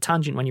go off on a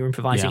tangent when you're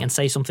improvising and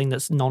say something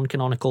that's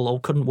non-canonical or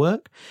couldn't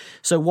work.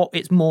 So what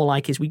it's more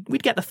like is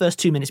we'd get the first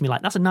 2 minutes and be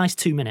like, that's a nice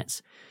 2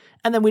 minutes.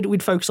 And then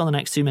we'd focus on the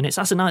next 2 minutes.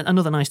 That's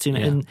another nice 2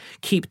 minutes and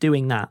keep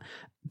doing that.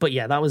 But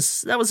yeah, that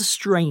was a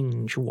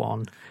strange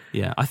one.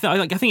 Yeah, I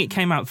think it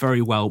came out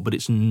very well, but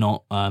it's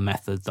not a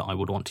method that I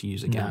would want to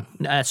use again.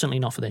 No, certainly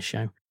not for this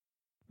show.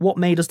 What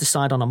made us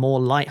decide on a more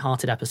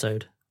light-hearted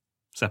episode?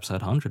 It's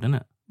episode 100, isn't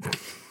it?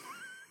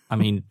 I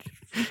mean,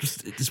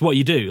 it's what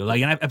you do.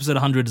 Like, an episode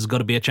 100 has got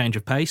to be a change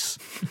of pace,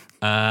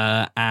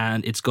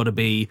 and it's got to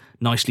be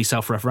nicely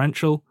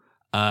self-referential.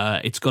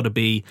 It's got to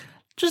be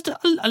just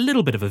a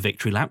little bit of a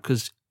victory lap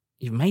because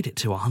you've made it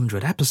to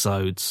 100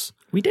 episodes.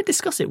 We did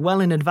discuss it well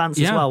in advance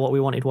as well, what we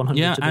wanted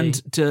 100 to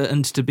be.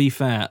 And to be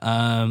fair,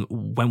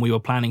 when we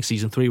were planning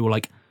season 3, we were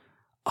like,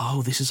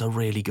 oh, this is a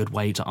really good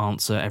way to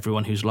answer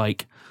everyone who's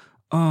like,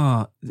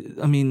 I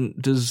mean,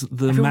 does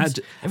the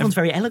everyone's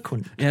very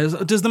eloquent. Yeah,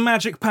 does the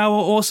magic power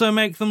also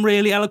make them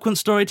really eloquent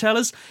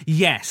storytellers?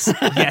 Yes.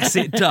 Yes,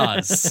 it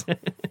does.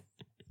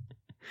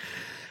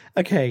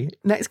 Okay,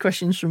 next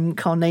question's from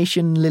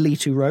Carnation Lily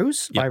to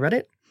Rose by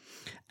Reddit.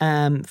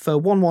 For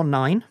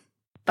 119,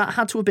 that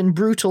had to have been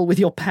brutal with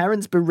your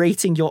parents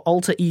berating your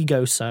alter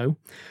ego so.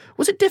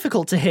 Was it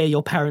difficult to hear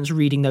your parents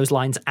reading those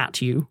lines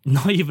at you?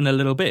 Not even a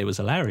little bit. It was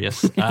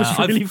hilarious. It was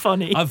really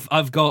funny.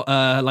 I've got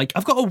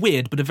a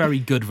weird but a very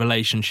good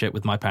relationship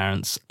with my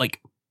parents. Like,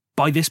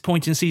 by this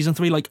point in season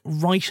 3, like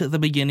right at the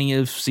beginning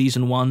of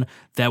season 1,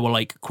 there were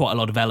like quite a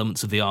lot of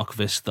elements of the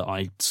Archivist that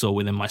I saw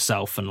within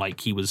myself, and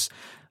like he was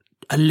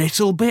a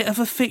little bit of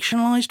a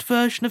fictionalized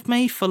version of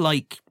me for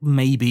like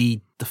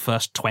maybe the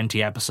first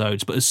 20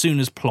 episodes. But as soon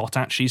as plot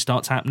actually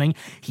starts happening,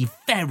 he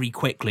very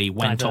quickly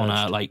went on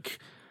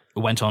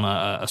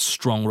a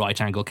strong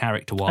right angle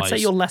character wise. I'd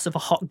say you're less of a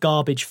hot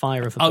garbage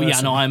fire of a person. Oh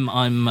yeah, no,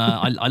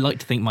 I like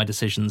to think my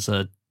decisions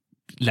are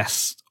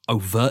less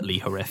overtly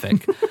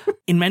horrific.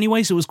 In many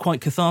ways, it was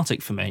quite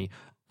cathartic for me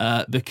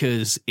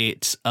because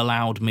it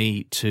allowed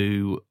me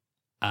to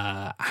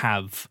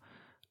have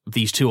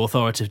these two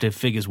authoritative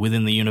figures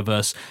within the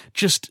universe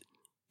just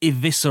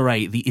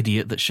eviscerate the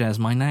idiot that shares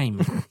my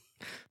name.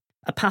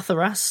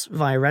 Apatharas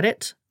via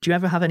Reddit. Do you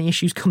ever have any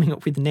issues coming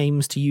up with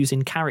names to use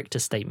in character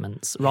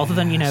statements rather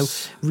than,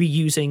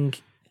 reusing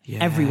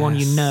everyone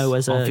you know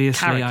as a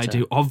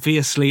character?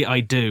 Obviously I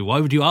do. Why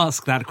would you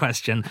ask that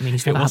question? I mean,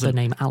 he's never had the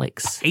name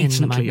Alex in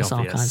the Magnus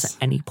Archives at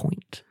any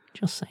point.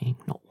 Just saying,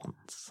 not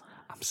once.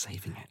 I'm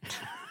saving it.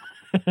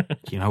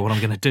 You know what I'm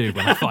going to do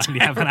when I finally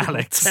have an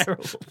Alex?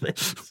 Terrible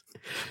things.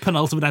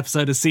 Penultimate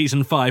episode of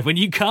season 5 when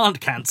you can't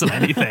cancel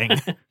anything.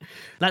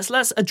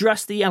 Let's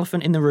address the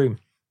elephant in the room.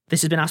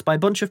 This has been asked by a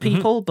bunch of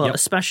people, but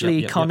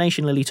especially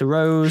Carnation Lily to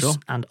Rose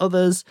and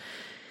others.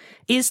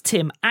 Is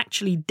Tim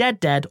actually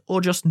dead,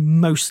 or just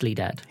mostly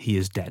dead? He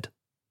is dead.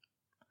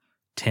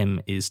 Tim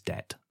is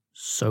dead.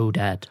 So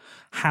dead.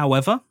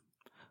 However,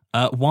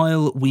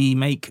 while we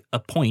make a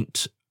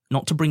point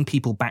not to bring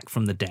people back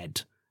from the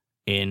dead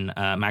in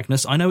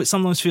Magnus, I know it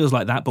sometimes feels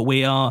like that, but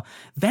we are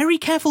very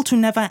careful to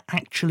never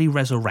actually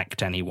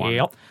resurrect anyone.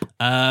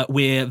 Yep.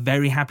 We're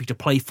very happy to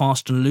play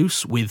fast and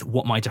loose with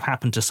what might have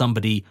happened to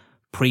somebody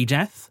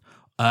pre-death,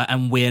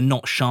 and we're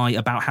not shy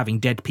about having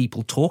dead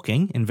people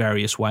talking in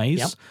various ways.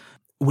 Yep.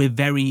 We're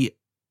very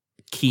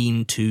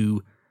keen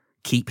to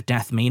keep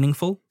death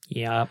meaningful.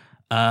 Yeah.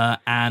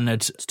 And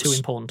it's too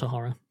important to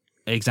horror.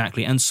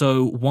 Exactly. And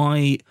so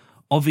why,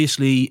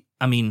 obviously,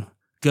 I mean,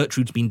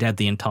 Gertrude's been dead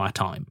the entire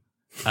time.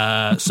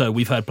 So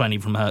we've heard plenty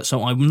from her.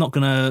 So I'm not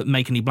going to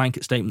make any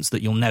blanket statements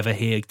that you'll never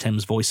hear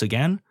Tim's voice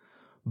again,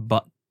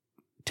 but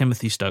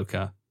Timothy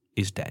Stoker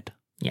is dead.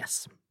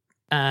 Yes.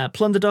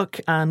 Plunderduck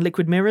and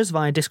Liquid Mirrors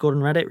via Discord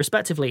and Reddit,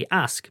 respectively,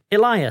 ask,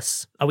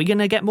 Elias, are we going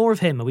to get more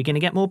of him? Are we going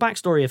to get more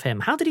backstory of him?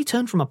 How did he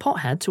turn from a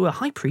pothead to a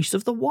high priest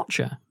of the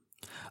Watcher?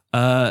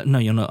 No,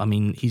 you're not. I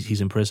mean,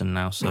 he's in prison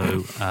now,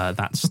 so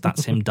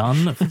that's him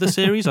done for the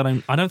series. I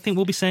don't think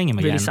we'll be seeing him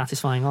again. Really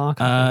satisfying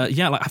arc.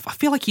 Yeah, like I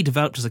feel like he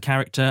developed as a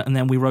character, and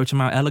then we wrote him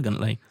out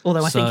elegantly.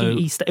 Although I think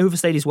he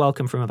overstayed his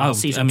welcome from about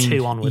season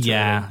 2 onwards.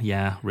 Yeah, really.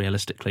 Yeah.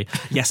 Realistically,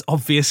 yes.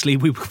 Obviously,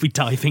 we will be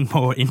diving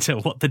more into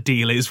what the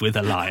deal is with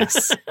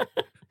Elias.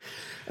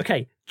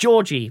 Okay,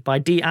 Georgie by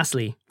D.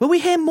 Astley. Will we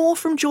hear more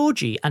from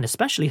Georgie, and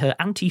especially her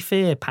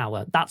anti-fear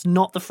power? That's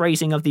not the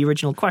phrasing of the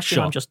original question,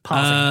 sure. I'm just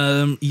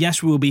parsing.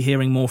 Yes, we will be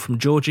hearing more from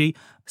Georgie.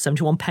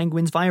 71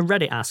 Penguins via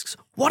Reddit asks,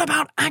 what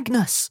about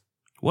Agnes?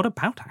 What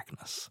about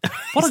Agnes?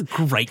 What a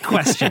great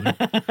question.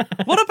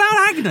 What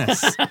about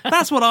Agnes?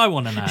 That's what I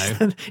want to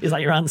know. Is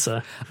that your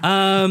answer?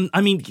 I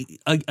mean,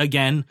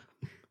 again,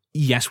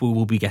 yes, we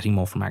will be getting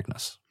more from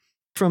Agnes.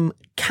 From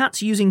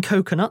Cats Using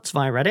Coconuts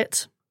via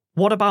Reddit.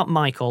 What about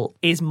Michael?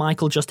 Is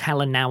Michael just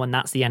Helen now, and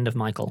that's the end of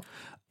Michael?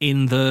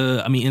 In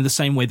the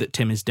same way that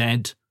Tim is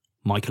dead,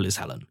 Michael is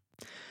Helen.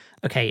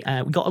 Okay,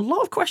 we got a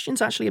lot of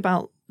questions actually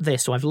about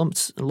this, so I've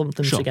lumped them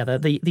Sure. together.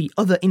 The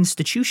other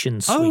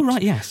institutions suite. Oh,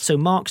 right, yes. So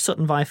Mark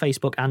Sutton via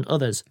Facebook and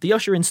others. The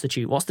Usher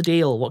Institute, what's the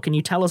deal? What can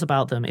you tell us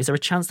about them? Is there a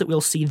chance that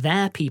we'll see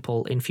their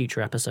people in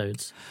future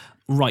episodes?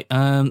 Right.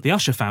 The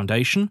Usher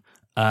Foundation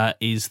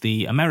is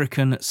the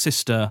American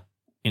sister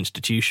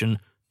institution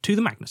to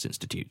the Magnus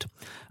Institute.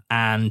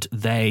 And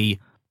they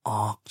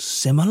are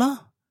similar,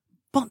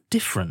 but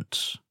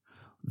different.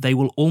 They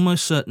will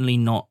almost certainly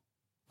not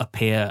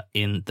appear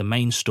in the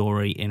main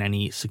story in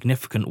any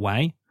significant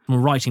way. From a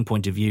writing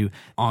point of view,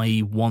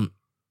 I want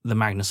the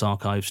Magnus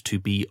Archives to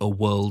be a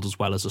world as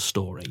well as a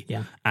story.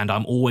 Yeah. And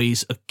I'm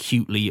always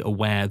acutely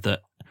aware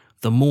that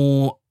the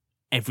more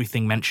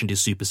everything mentioned is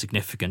super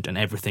significant and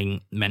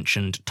everything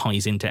mentioned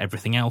ties into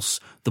everything else,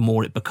 the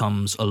more it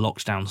becomes a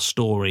locked down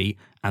story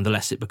and the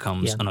less it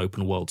becomes an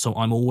open world. So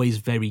I'm always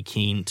very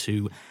keen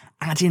to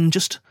add in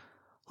just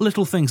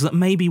little things that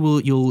maybe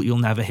you'll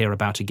never hear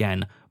about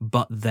again,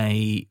 but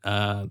they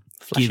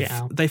Flesh it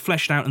out. They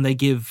flesh it out and they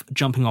give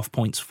jumping off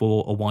points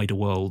for a wider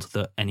world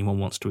that anyone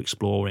wants to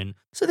explore in.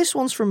 So this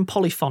one's from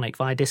Polyphonic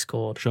via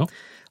Discord. Sure.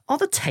 Are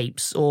the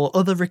tapes or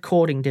other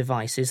recording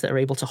devices that are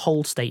able to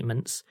hold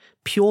statements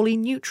purely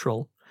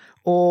neutral?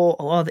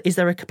 Or is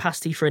there a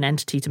capacity for an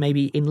entity to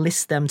maybe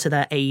enlist them to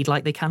their aid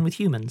like they can with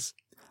humans?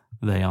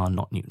 They are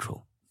not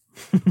neutral.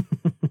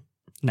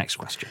 Next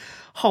question.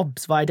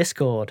 Hobbs via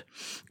Discord.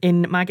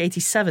 In Mag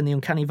 87, The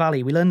Uncanny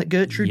Valley, we learned that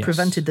Gertrude Yes.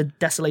 prevented the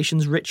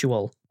Desolations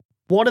ritual.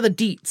 What are the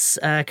deets?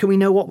 Can we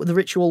know what the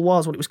ritual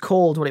was, what it was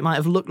called, what it might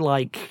have looked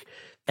like,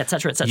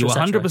 etc., etc., You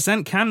etc.?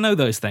 100% can know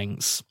those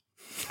things.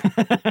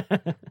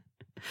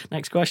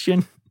 Next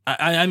question.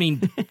 I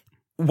mean,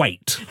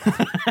 wait,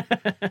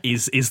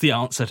 is the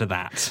answer to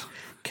that.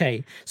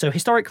 Okay, so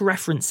historic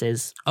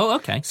references. Oh,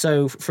 okay.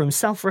 So from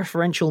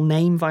Self-Referential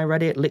Name via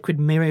Reddit, Liquid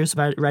Mirrors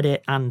via Reddit,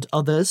 and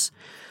others.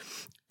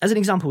 As an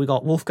example, we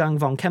got Wolfgang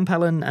von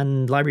Kempelen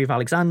and Library of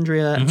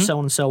Alexandria, and so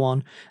on and so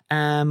on.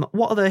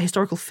 What other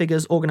historical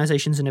figures,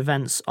 organisations, and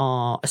events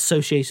are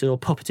associated or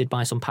puppeted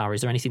by some power?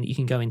 Is there anything that you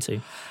can go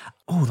into?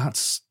 Oh,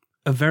 that's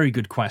a very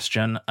good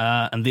question.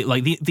 And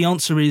the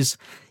answer is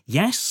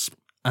yes.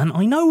 And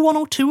I know one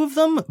or two of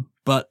them,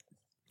 but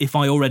if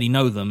I already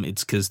know them,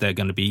 it's because they're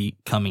going to be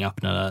coming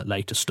up in a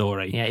later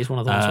story. Yeah, it's one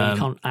of those where you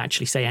can't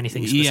actually say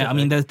anything specific. Yeah, I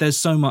mean, there's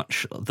so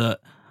much that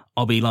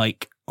I'll be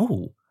like,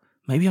 oh,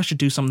 maybe I should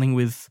do something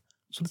with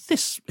sort of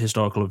this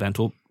historical event,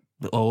 or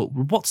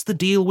what's the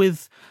deal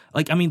with,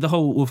 like, I mean, the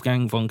whole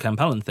Wolfgang von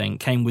Kempelen thing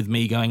came with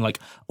me going like,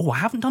 oh, I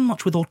haven't done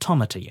much with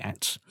automata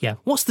yet. Yeah.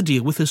 What's the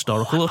deal with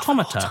historical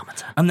automata?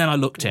 And then I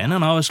looked in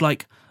and I was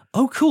like,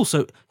 oh, cool.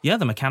 So, yeah,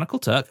 the Mechanical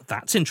Turk,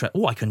 that's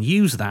interesting. Oh, I can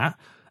use that.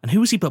 And who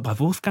was he built by?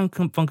 Wolfgang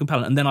von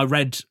Kempelen. And then I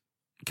read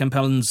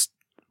Kempelen's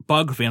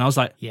biography and I was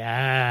like,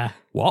 Yeah.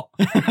 what?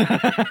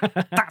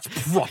 That's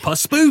proper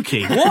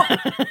spooky. What?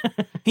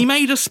 He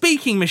made a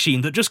speaking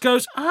machine that just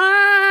goes,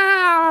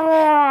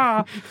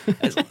 ah.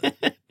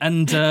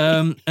 And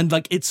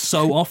like, it's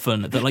so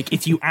often that, like,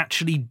 if you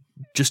actually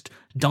just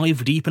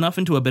dive deep enough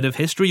into a bit of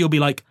history, you'll be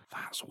like,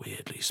 that's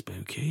weirdly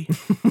spooky.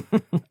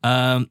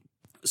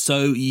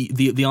 So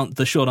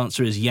the short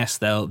answer is yes,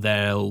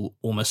 there'll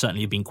almost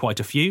certainly have been quite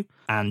a few,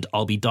 and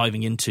I'll be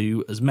diving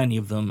into as many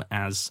of them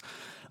as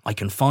I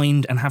can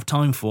find and have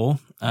time for,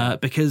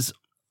 because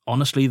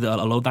honestly, a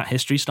lot of that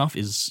history stuff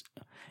it's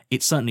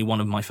certainly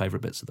one of my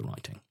favourite bits of the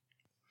writing.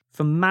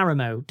 From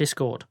Marimo,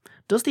 Discord.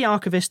 Does the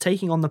archivist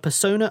taking on the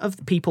persona of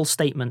the people's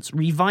statements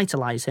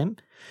revitalise him?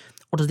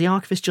 Or does the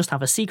archivist just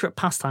have a secret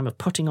pastime of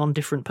putting on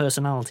different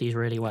personalities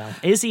really well?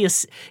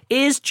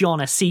 Is John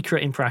a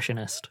secret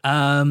impressionist?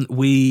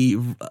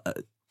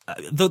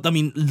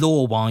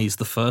 Lore-wise,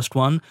 the first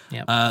one,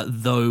 Yep.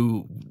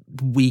 though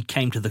we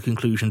came to the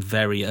conclusion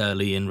very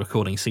early in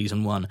recording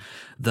season 1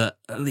 that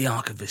the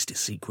archivist is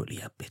secretly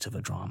a bit of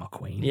a drama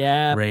queen.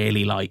 Yeah.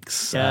 Really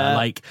likes, Yeah.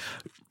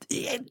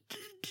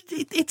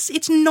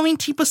 it's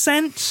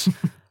 90%...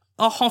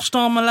 a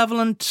hostile,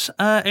 malevolent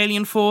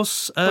alien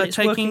force But it's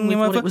taking working with him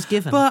what over. it was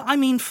given. But, I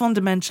mean,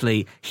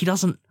 fundamentally, he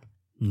doesn't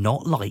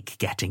not like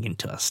getting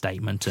into a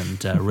statement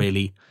and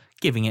really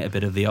giving it a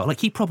bit of the...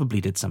 Like, he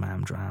probably did some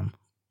Amdram.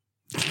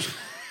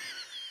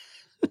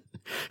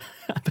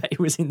 I bet it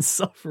was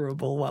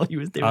insufferable while he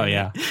was doing it. Oh,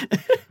 yeah.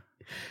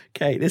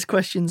 Okay, this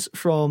question's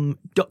from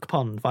Duck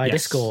Pond via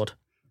Yes. Discord.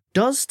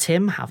 Does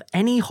Tim have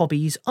any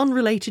hobbies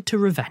unrelated to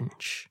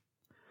revenge?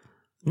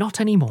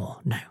 Not anymore,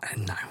 no.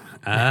 No.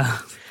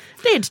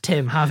 Did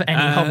Tim have any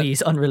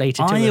hobbies unrelated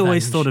to I revenge?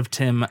 always thought of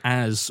Tim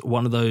as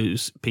one of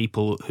those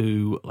people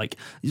who, like,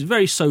 he's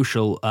very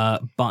social,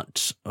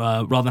 but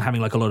rather than having,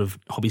 like, a lot of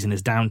hobbies in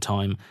his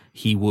downtime,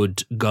 he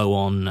would go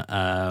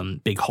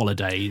on big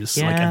holidays,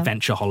 like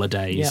adventure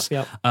holidays.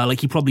 Yep.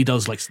 Like he probably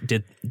does, like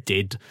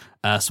did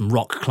some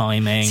rock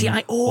climbing. See,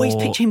 I always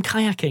picture him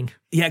kayaking.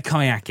 Yeah,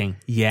 kayaking.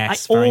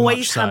 Yes, I very always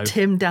much so. had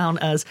him down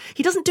as,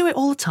 he doesn't do it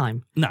all the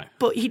time. No.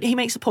 But he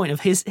makes a point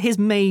of his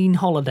main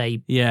holiday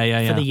for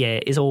the year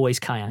is always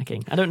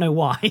kayaking. I don't know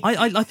why.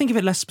 I think of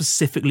it less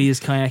specifically as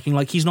kayaking.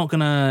 Like he's not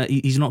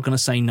gonna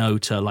say no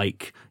to,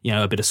 like, you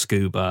know, a bit of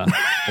scuba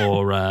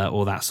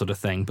or that sort of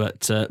thing.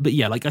 But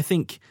yeah, like I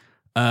think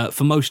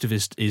for most of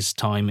his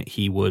time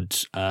he would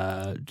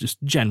just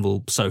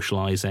general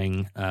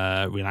socializing,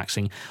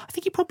 relaxing. I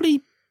think he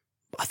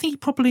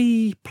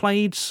probably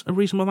played a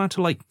reasonable amount of,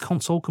 like,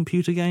 console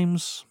computer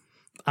games.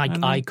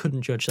 I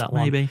couldn't judge that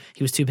one. Maybe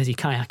he was too busy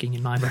kayaking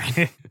in my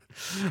brain.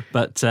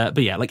 but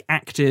yeah, like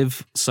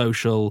active,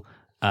 social,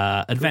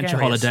 adventure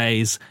Gregarious.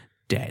 holidays,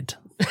 dead.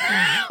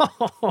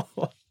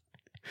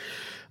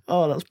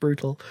 Oh, that's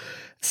brutal.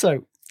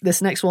 So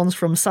this next one's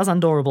from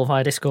Sazandorable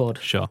via Discord.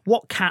 Sure.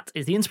 What cat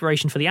is the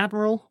inspiration for the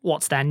Admiral?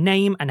 What's their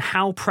name, and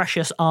how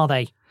precious are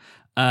they?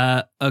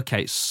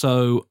 Okay,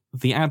 so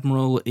the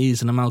Admiral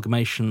is an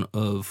amalgamation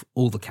of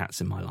all the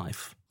cats in my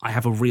life. I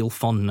have a real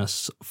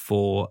fondness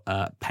for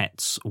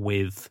pets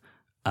with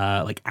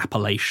like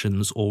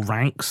appellations or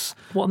ranks.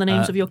 What are the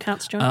names of your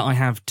cats, John? I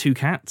have 2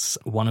 cats,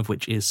 one of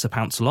which is Sir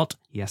Pouncelot.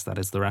 Yes, that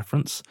is the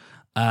reference.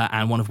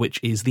 And one of which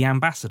is the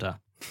Ambassador.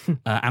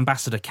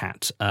 Ambassador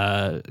Cat.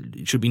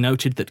 It should be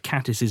noted that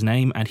Cat is his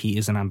name and he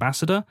is an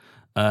ambassador.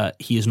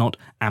 He is not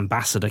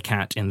Ambassador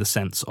Cat in the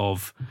sense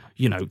of,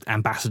 you know,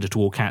 ambassador to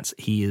all cats.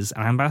 He is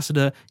an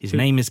ambassador, his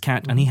name is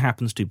Cat, and he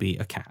happens to be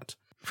a cat.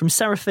 From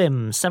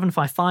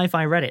Seraphim755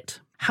 I Reddit.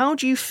 How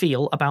do you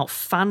feel about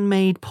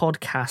fan-made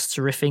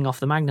podcasts riffing off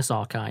the Magnus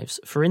archives?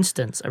 For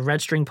instance, a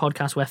Red String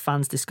podcast where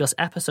fans discuss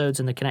episodes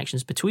and the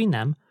connections between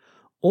them,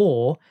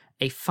 or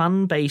a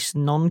fan-based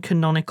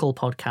non-canonical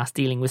podcast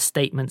dealing with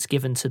statements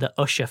given to the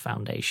Usher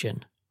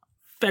Foundation.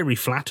 Very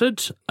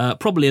flattered,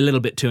 probably a little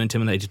bit too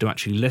intimidated to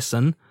actually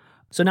listen.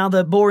 So now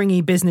the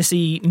boring-y,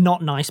 businessy,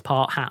 not nice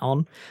part hat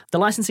on. The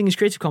licensing is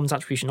Creative Commons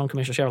Attribution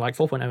Non-Commercial Share Alike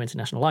 4.0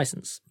 International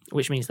License,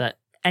 which means that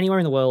anywhere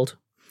in the world,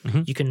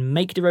 you can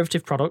make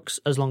derivative products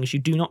as long as you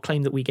do not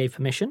claim that we gave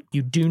permission,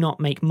 you do not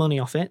make money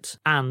off it,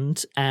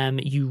 and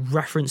you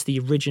reference the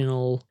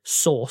original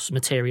source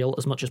material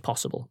as much as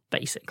possible,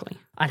 basically.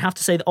 I'd have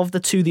to say that of the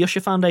two, the Usher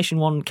Foundation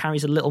one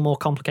carries a little more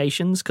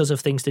complications because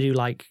of things to do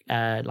like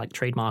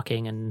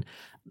trademarking and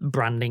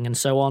branding and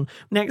so on.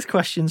 Next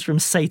question's from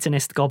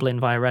Satanist Goblin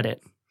via Reddit.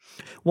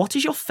 What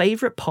is your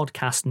favourite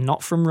podcast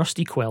not from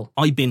Rusty Quill?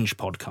 I binge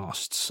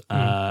podcasts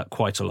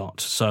quite a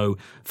lot. So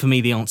for me,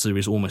 the answer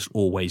is almost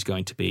always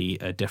going to be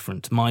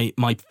different. My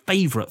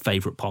favourite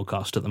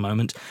podcast at the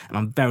moment, and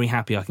I'm very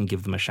happy I can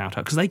give them a shout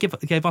out because they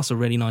gave us a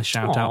really nice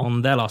shout out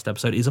on their last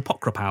episode, is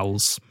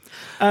Apocrypals.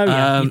 Oh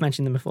yeah, you've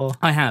mentioned them before.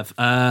 I have.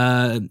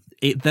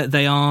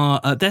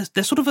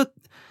 They're sort of a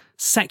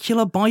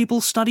secular Bible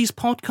studies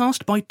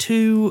podcast by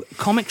 2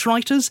 comics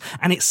writers,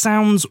 and it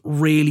sounds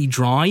really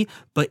dry,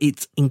 but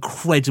it's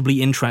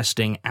incredibly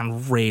interesting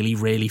and really,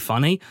 really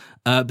funny.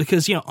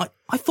 Because, you know,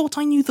 I thought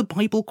I knew the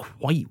Bible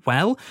quite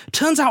well.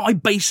 Turns out I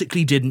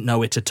basically didn't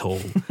know it at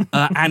all.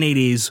 And it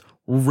is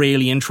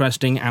really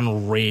interesting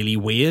and really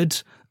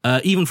weird.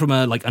 Even from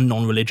a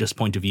non-religious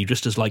point of view,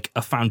 just as like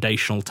a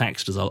foundational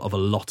text of a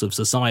lot of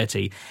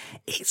society,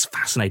 it's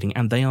fascinating,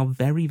 and they are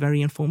very,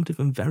 very informative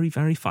and very,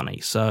 very funny.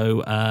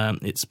 So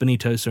it's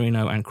Benito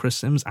Cerino and Chris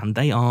Sims, and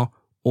they are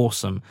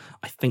awesome.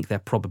 I think they're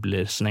probably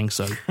listening,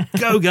 so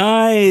go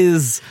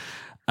guys!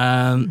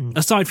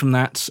 Aside from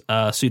that,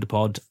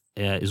 Pseudopod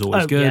is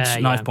always good.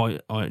 Knife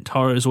Point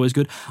Horror is always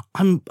good.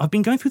 I've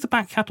been going through the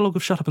back catalogue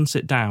of Shut Up and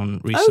Sit Down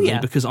recently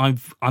because I'm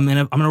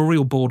in a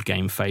real board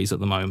game phase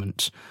at the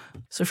moment.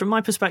 So from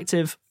my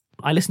perspective,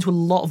 I listen to a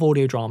lot of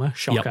audio drama.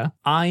 Shocker. Yep.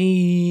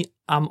 I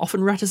am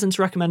often reticent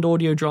to recommend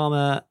audio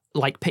drama,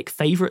 like pick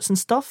favourites and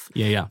stuff.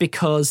 Yeah.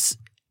 Because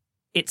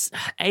it's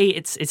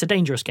a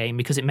dangerous game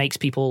because it makes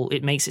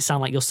it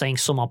sound like you're saying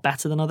some are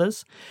better than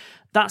others.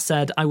 That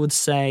said, I would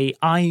say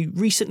I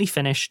recently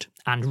finished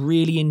and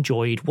really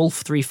enjoyed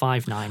Wolf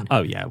 359.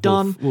 Oh yeah,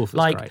 Wolf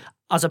is great.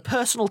 As a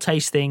personal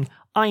taste thing,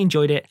 I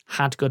enjoyed it,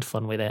 had good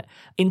fun with it.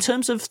 In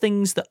terms of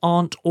things that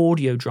aren't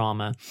audio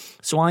drama,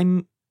 so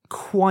I'm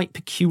quite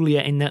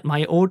peculiar in that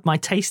my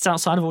tastes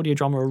outside of audio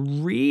drama are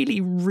really,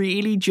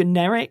 really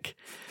generic.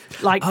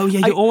 Like, oh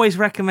yeah, you're always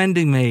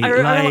recommending me.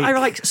 I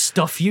like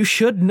Stuff You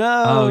Should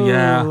Know. Oh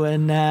yeah,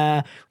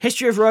 and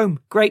History of Rome,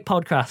 great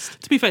podcast.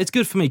 To be fair, it's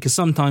good for me because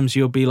sometimes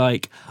you'll be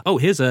like, oh,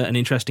 here's an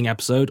interesting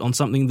episode on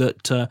something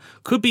that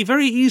could be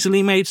very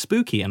easily made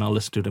spooky, and I'll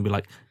listen to it and be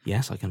like,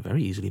 yes, I can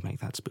very easily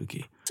make that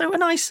spooky. So a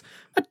nice,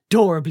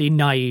 adorably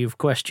naive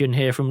question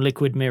here from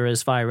Liquid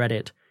Mirrors via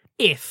Reddit.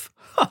 If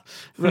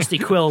Rusty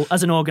Quill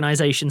as an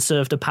organisation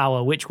served a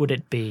power, which would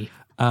it be?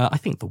 I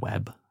think the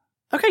web.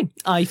 Okay,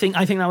 I think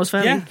that was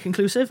fairly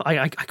conclusive.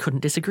 I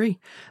couldn't disagree.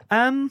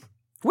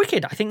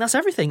 Wicked, I think that's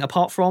everything,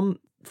 apart from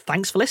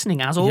thanks for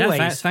listening, as always.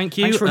 Yeah, thank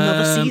you. Thanks for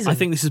another season. I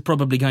think this is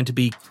probably going to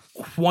be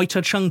quite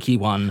a chunky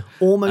one.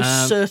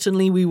 Almost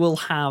certainly we will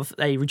have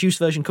a reduced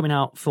version coming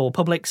out for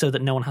public so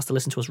that no one has to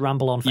listen to us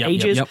ramble on for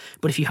ages.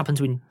 But if you happen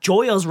to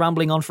enjoy us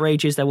rambling on for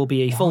ages, there will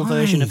be a full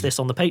version of this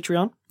on the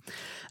Patreon.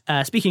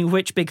 Speaking of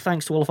which, big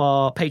thanks to all of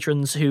our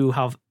patrons who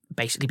have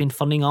basically been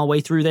funding our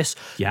way through this.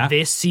 Yeah,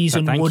 this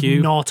season would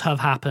not have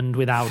happened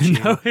without you.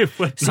 No, it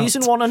would not.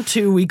 Season 1 and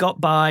 2 we got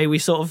by, we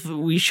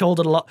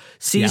shouldered a lot.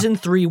 Season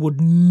 3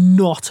 would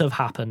not have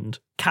happened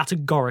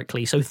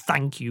categorically, so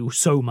thank you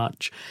so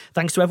much.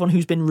 Thanks to everyone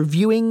who's been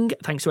reviewing,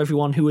 thanks to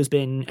everyone who has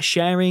been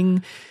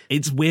sharing.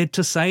 It's weird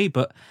to say,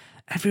 but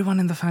everyone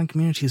in the fan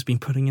community has been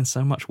putting in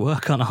so much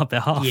work on our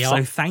behalf,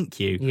 so thank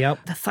you. Yep.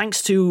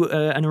 Thanks to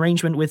an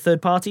arrangement with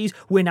third parties,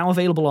 we're now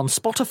available on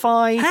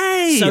Spotify.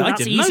 Hey, so I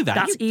didn't know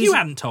that. You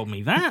hadn't told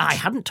me that. I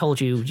hadn't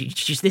told you.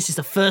 This is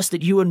the first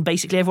that you and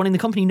basically everyone in the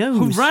company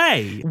knows.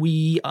 Hooray!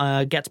 We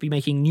get to be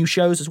making new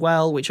shows as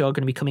well, which are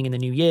going to be coming in the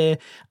new year.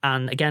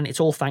 And again, it's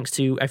all thanks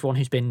to everyone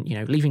who's been,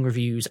 leaving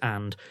reviews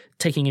and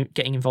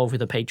getting involved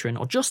with a patron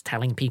or just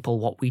telling people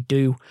what we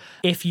do.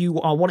 If you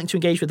are wanting to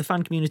engage with the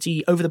fan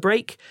community over the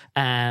break,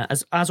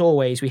 as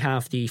always, we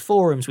have the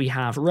forums, we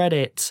have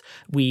Reddit,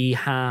 we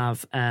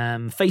have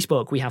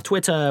Facebook, we have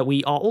Twitter.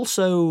 We are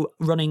also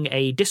running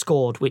a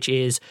Discord, which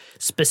is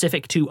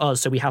specific to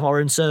us. So we have our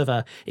own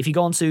server. If you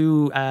go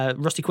onto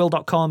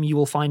rustyquill.com, you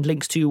will find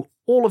links to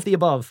all of the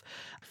above.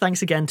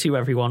 Thanks again to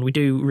everyone. We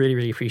do really,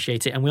 really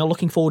appreciate it. And we are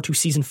looking forward to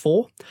season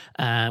 4.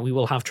 We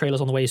will have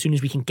trailers on the way as soon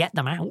as we can get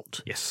them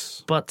out.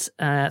 Yes. But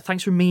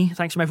thanks from me.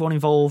 Thanks from everyone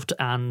involved.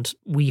 And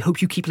we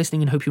hope you keep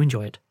listening and hope you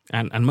enjoy it.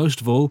 And most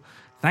of all,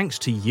 thanks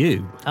to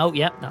you. Oh,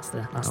 yeah. That's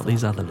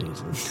these other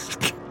losers.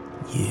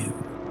 You.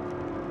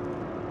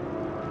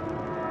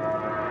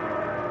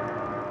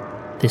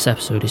 This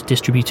episode is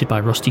distributed by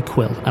Rusty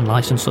Quill and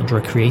licensed under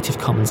a Creative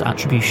Commons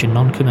Attribution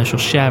Non-Commercial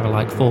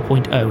Share-alike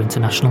 4.0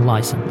 international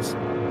license.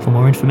 For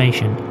more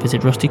information,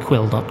 visit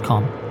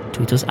rustyquill.com,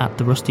 tweet us at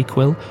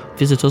TheRustyQuill,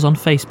 visit us on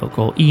Facebook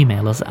or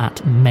email us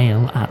at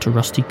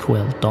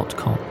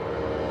mail@rustyquill.com.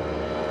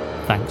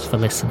 Thanks for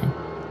listening.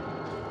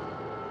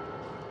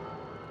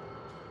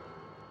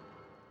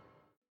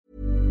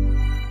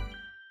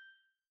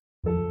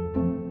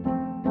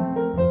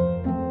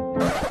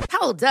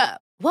 Hold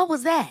up. What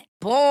was that?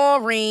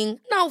 Boring.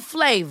 No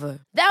flavor.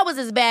 That was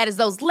as bad as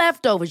those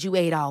leftovers you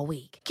ate all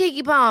week.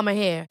 Keke Palmer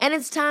here, and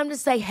it's time to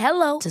say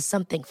hello to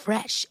something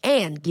fresh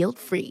and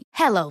guilt-free.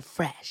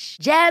 HelloFresh.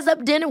 Jazz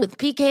up dinner with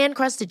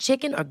pecan-crusted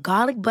chicken or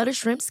garlic butter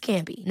shrimp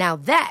scampi. Now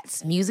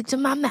that's music to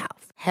my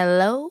mouth.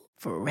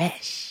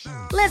 HelloFresh.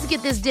 Let's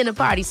get this dinner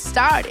party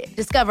started.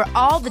 Discover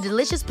all the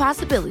delicious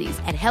possibilities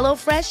at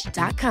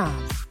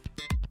HelloFresh.com.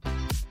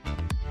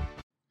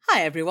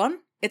 Hi everyone,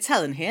 it's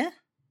Helen here,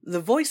 the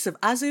voice of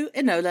Azu,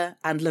 Enola,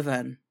 and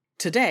Laverne.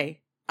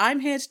 Today, I'm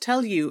here to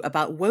tell you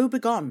about Woe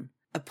Begone,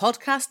 a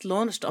podcast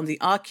launched on the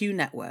RQ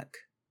network.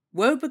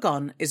 Woe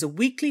Begone is a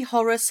weekly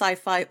horror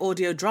sci-fi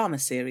audio drama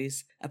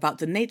series about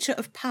the nature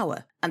of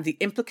power and the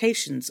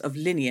implications of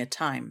linear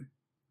time.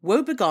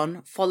 Woe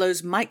Begone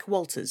follows Mike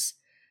Walters,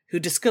 who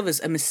discovers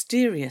a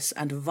mysterious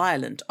and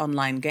violent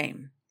online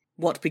game.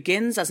 What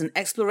begins as an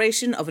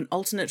exploration of an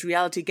alternate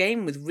reality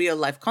game with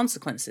real-life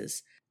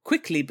consequences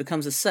quickly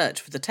becomes a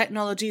search for the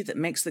technology that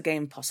makes the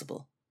game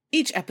possible.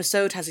 Each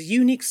episode has a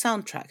unique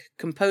soundtrack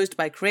composed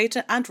by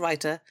creator and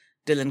writer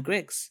Dylan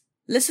Griggs.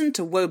 Listen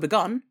to Woe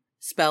Begone,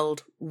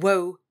 spelled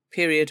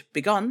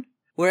Woe.Begone,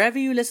 wherever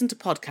you listen to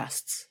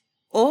podcasts.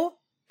 Or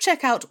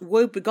check out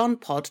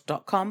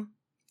woebegonepod.com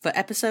for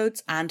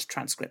episodes and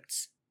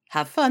transcripts.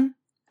 Have fun,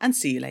 and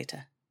see you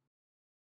later.